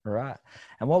moment. Right.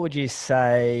 And what would you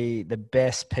say the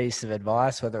best piece of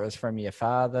advice, whether it was from your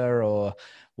father or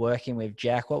working with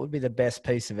Jack, what would be the best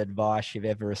piece of advice you've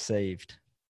ever received?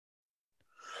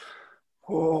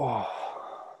 Oh,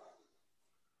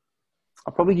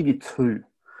 I'll probably give you 2.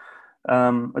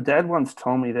 My dad once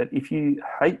told me that if you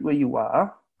hate where you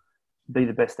are, be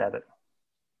the best at it.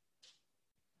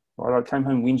 Right? I came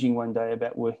home whinging one day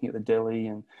about working at the deli,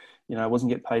 and I wasn't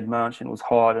getting paid much, and it was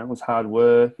hard, and it was hard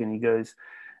work. And he goes,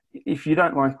 if you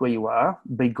don't like where you are,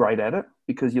 be great at it,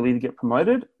 because you'll either get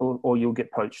promoted or you'll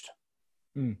get poached.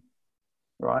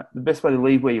 Right? The best way to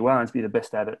leave where you are is be the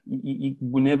best at it. You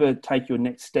will never take your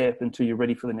next step until you're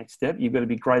ready for the next step. You've got to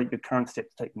be great at your current step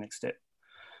to take the next step.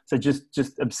 So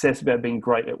just obsess about being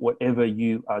great at whatever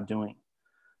you are doing.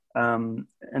 And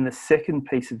the second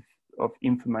piece of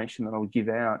information that I would give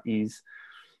out is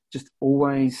just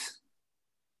always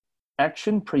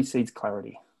action precedes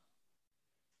clarity.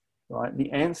 Right?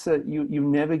 The answer, you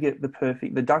never get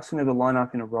the ducks will never line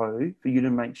up in a row for you to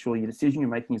make sure your decision you're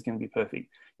making is going to be perfect.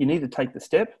 You need to take the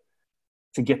step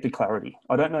to get the clarity.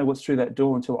 I don't know what's through that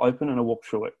door until I open and I walk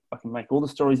through it. I can make all the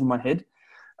stories in my head,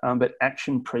 but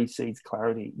action precedes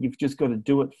clarity. You've just got to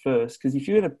do it first, because if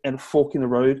you're at a fork in the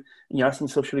road and you ask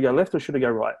yourself, should I go left or should I go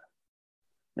right?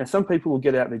 Now, some people will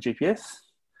get out their GPS.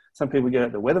 Some people get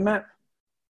out the weather map.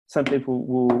 Some people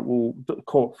will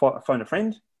phone a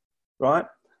friend, right?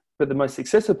 But the most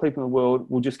successful people in the world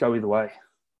will just go either way.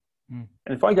 And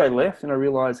if I go left and I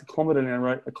realize a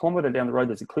kilometre down the road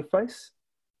there's a cliff face,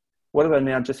 what have I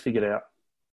now just figured out?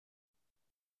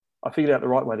 I figured out the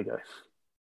right way to go.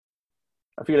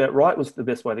 I figured out right was the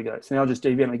best way to go. So now I'll just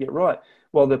deviate and I get right.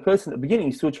 Well, the person at the beginning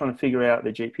is still trying to figure out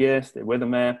their GPS, their weather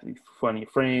map, phoning a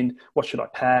friend, what should I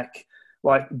pack?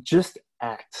 Like, just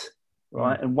act.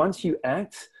 right? And once you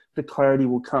act, the clarity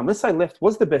will come. Let's say left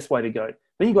was the best way to go.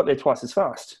 Then you got there twice as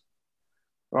fast,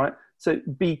 right? So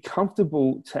be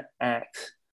comfortable to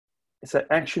act. So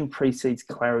action precedes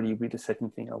clarity would be the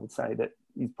second thing I would say that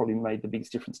has probably made the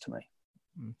biggest difference to me.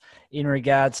 In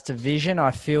regards to vision,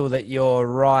 I feel that you're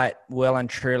right, well and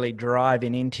truly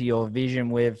driving into your vision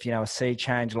with, a sea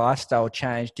change, lifestyle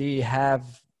change. Do you have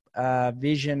a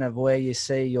vision of where you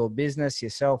see your business,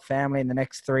 yourself, family in the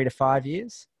next 3 to 5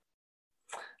 years?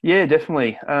 Yeah,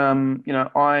 definitely.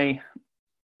 I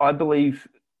believe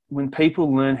when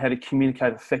people learn how to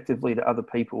communicate effectively to other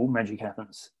people, magic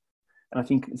happens. And I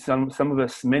think some of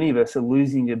us, many of us, are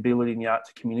losing the ability and the art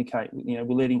to communicate. We're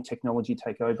letting technology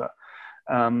take over.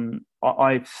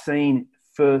 I've seen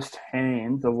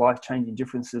firsthand the life-changing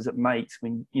differences it makes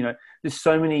when, there's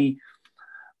so many.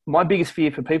 My biggest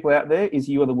fear for people out there is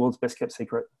you are the world's best kept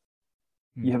secret.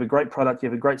 You have a great product, you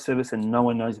have a great service, and no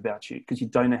one knows about you because you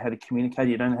don't know how to communicate,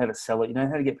 you don't know how to sell it, you don't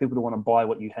know how to get people to want to buy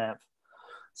what you have.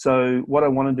 So what I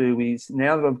want to do is,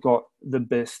 now that I've got the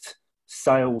best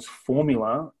sales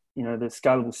formula, the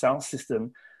scalable sales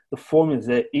system, the formula is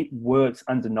that it works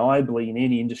undeniably in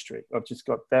any industry. I've just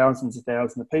got thousands and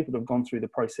thousands of people that have gone through the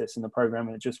process and the program,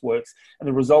 and it just works. And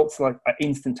the results are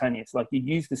instantaneous. Like, you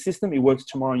use the system, it works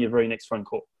tomorrow on your very next phone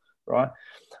call, right?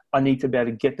 I need to be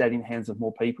able to get that in the hands of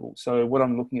more people. So what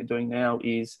I'm looking at doing now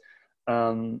is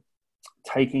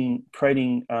creating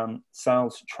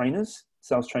sales trainers,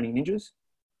 sales training ninjas,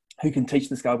 who can teach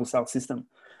the scalable sales system.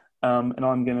 And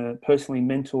I'm going to personally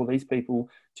mentor these people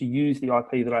to use the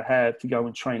IP that I have to go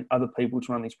and train other people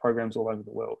to run these programs all over the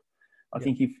world. I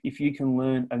think if you can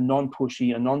learn a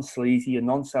non-pushy, a non-sleazy, a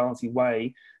non-salesy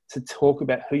way to talk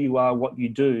about who you are, what you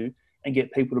do, and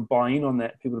get people to buy in on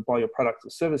that, people to buy your products or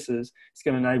services, it's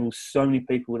going to enable so many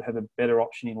people to have a better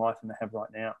option in life than they have right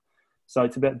now. So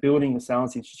it's about building the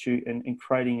Sales Institute and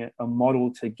creating a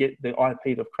model to get the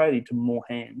IP that I've created to more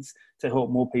hands, to help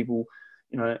more people,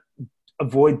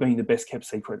 avoid being the best kept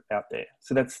secret out there.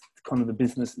 So that's kind of the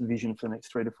business vision for the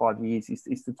next 3 to 5 years is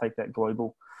to take that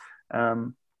global.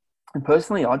 And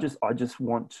personally, I just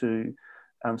want to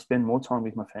spend more time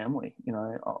with my family.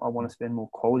 I want to spend more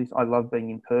quality. I love being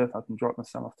in Perth. I can drop my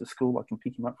son off to school. I can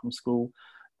pick him up from school.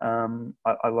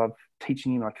 I love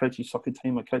teaching him. I coach his soccer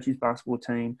team. I coach his basketball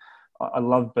team. I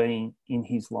love being in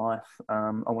his life.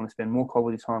 I want to spend more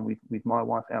quality time with my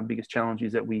wife. Our biggest challenge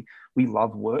is that we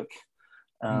love work.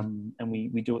 And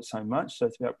we do it so much. So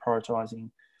it's about prioritizing.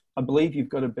 I believe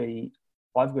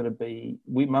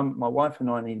my wife and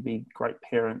I need to be great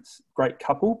parents, great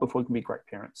couple before we can be great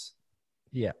parents.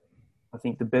 Yeah. I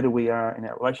think the better we are in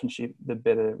our relationship, the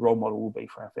better role model will be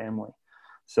for our family.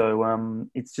 So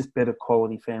it's just better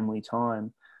quality family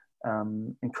time.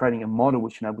 And creating a model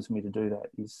which enables me to do that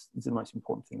is the most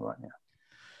important thing right now.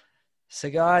 So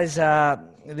guys,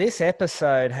 this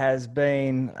episode has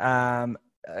been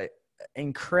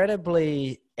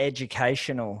incredibly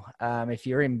educational. If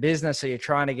you're in business or you're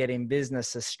trying to get in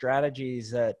business, the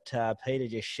strategies that Peter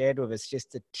just shared with us,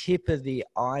 just the tip of the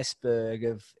iceberg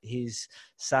of his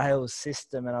sales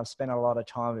system. And I've spent a lot of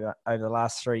time over the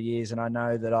last 3 years, and I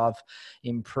know that I've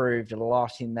improved a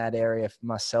lot in that area for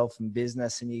myself and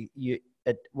business. And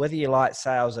whether you like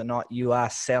sales or not, you are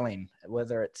selling,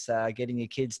 whether it's getting your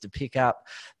kids to pick up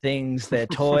things, their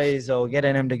toys, or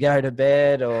getting them to go to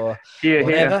bed or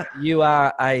whatever. You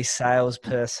are a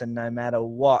salesperson no matter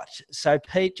what. So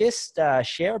Pete, just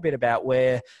share a bit about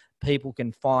where people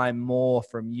can find more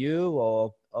from you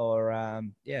or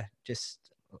just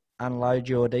unload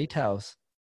your details.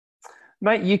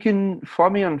 Mate, you can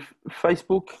find me on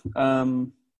Facebook.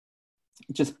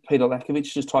 Just Petar Lackovic,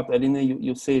 just type that in there.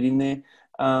 You'll see it in there.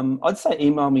 I'd say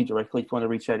email me directly if you want to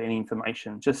reach out any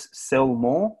information. Just sell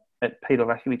more at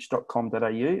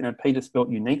petarlackovic.com.au. Peter spelt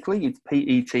uniquely. It's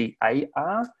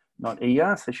Petar, not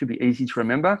ER, so it should be easy to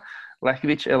remember.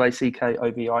 Lackovic,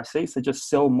 Lackovic. So just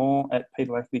sell more at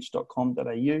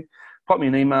petarlackovic.com.au. Pop me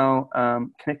an email.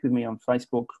 Connect with me on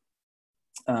Facebook,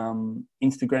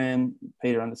 Instagram,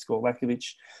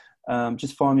 Peter_Lackovic.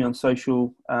 Just find me on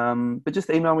social, but just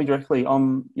email me directly.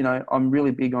 I'm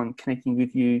really big on connecting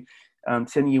with you,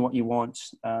 sending you what you want,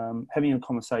 having a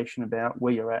conversation about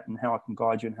where you're at and how I can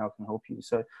guide you and how I can help you.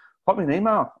 So pop me an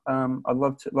email. I'd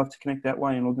love to connect that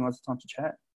way and organise a time to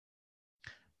chat.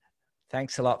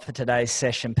 Thanks a lot for today's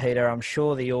session, Peter. I'm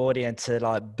sure the audience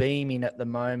are beaming at the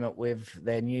moment with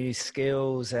their new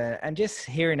skills and just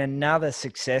hearing another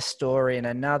success story and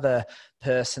another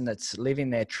person that's living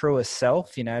their truest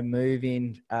self,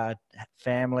 moving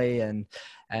family and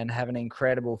and have an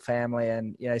incredible family,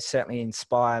 and certainly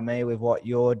inspire me with what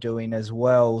you're doing as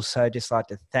well. So just like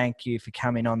to thank you for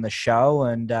coming on the show,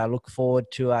 and look forward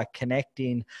to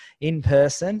connecting in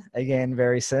person again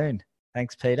very soon.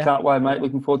 Thanks, Peter. Can't wait, mate.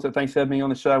 Looking forward to it. Thanks for having me on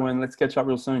the show, and let's catch up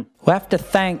real soon. We'll have to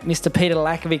thank Mr. Petar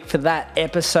Lackovic for that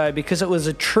episode, because it was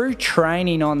a true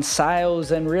training on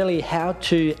sales and really how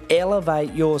to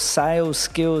elevate your sales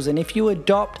skills. And if you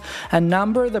adopt a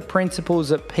number of the principles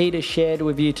that Peter shared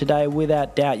with you today,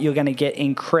 without doubt, you're going to get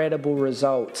incredible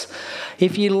results.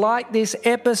 If you like this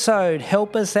episode,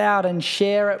 help us out and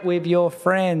share it with your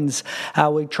friends.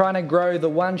 We're trying to grow the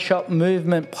One Shop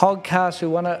Movement podcast. We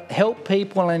want to help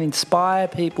people and inspire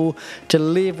people to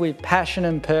live with passion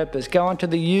and purpose. Go onto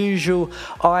the usual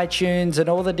iTunes and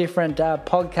all the different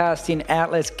podcasting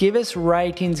outlets. Give us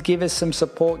ratings, give us some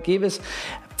support, give us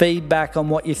feedback on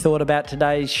what you thought about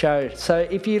today's show. So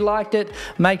if you liked it,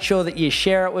 make sure that you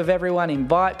share it with everyone,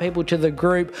 invite people to the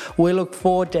group. We look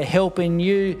forward to helping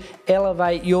you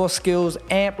elevate your skills,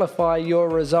 amplify your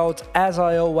results. As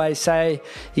I always say,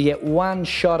 you get one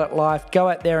shot at life. Go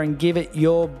out there and give it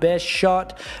your best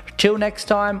shot. Till next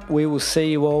time, we will see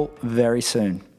you all very soon.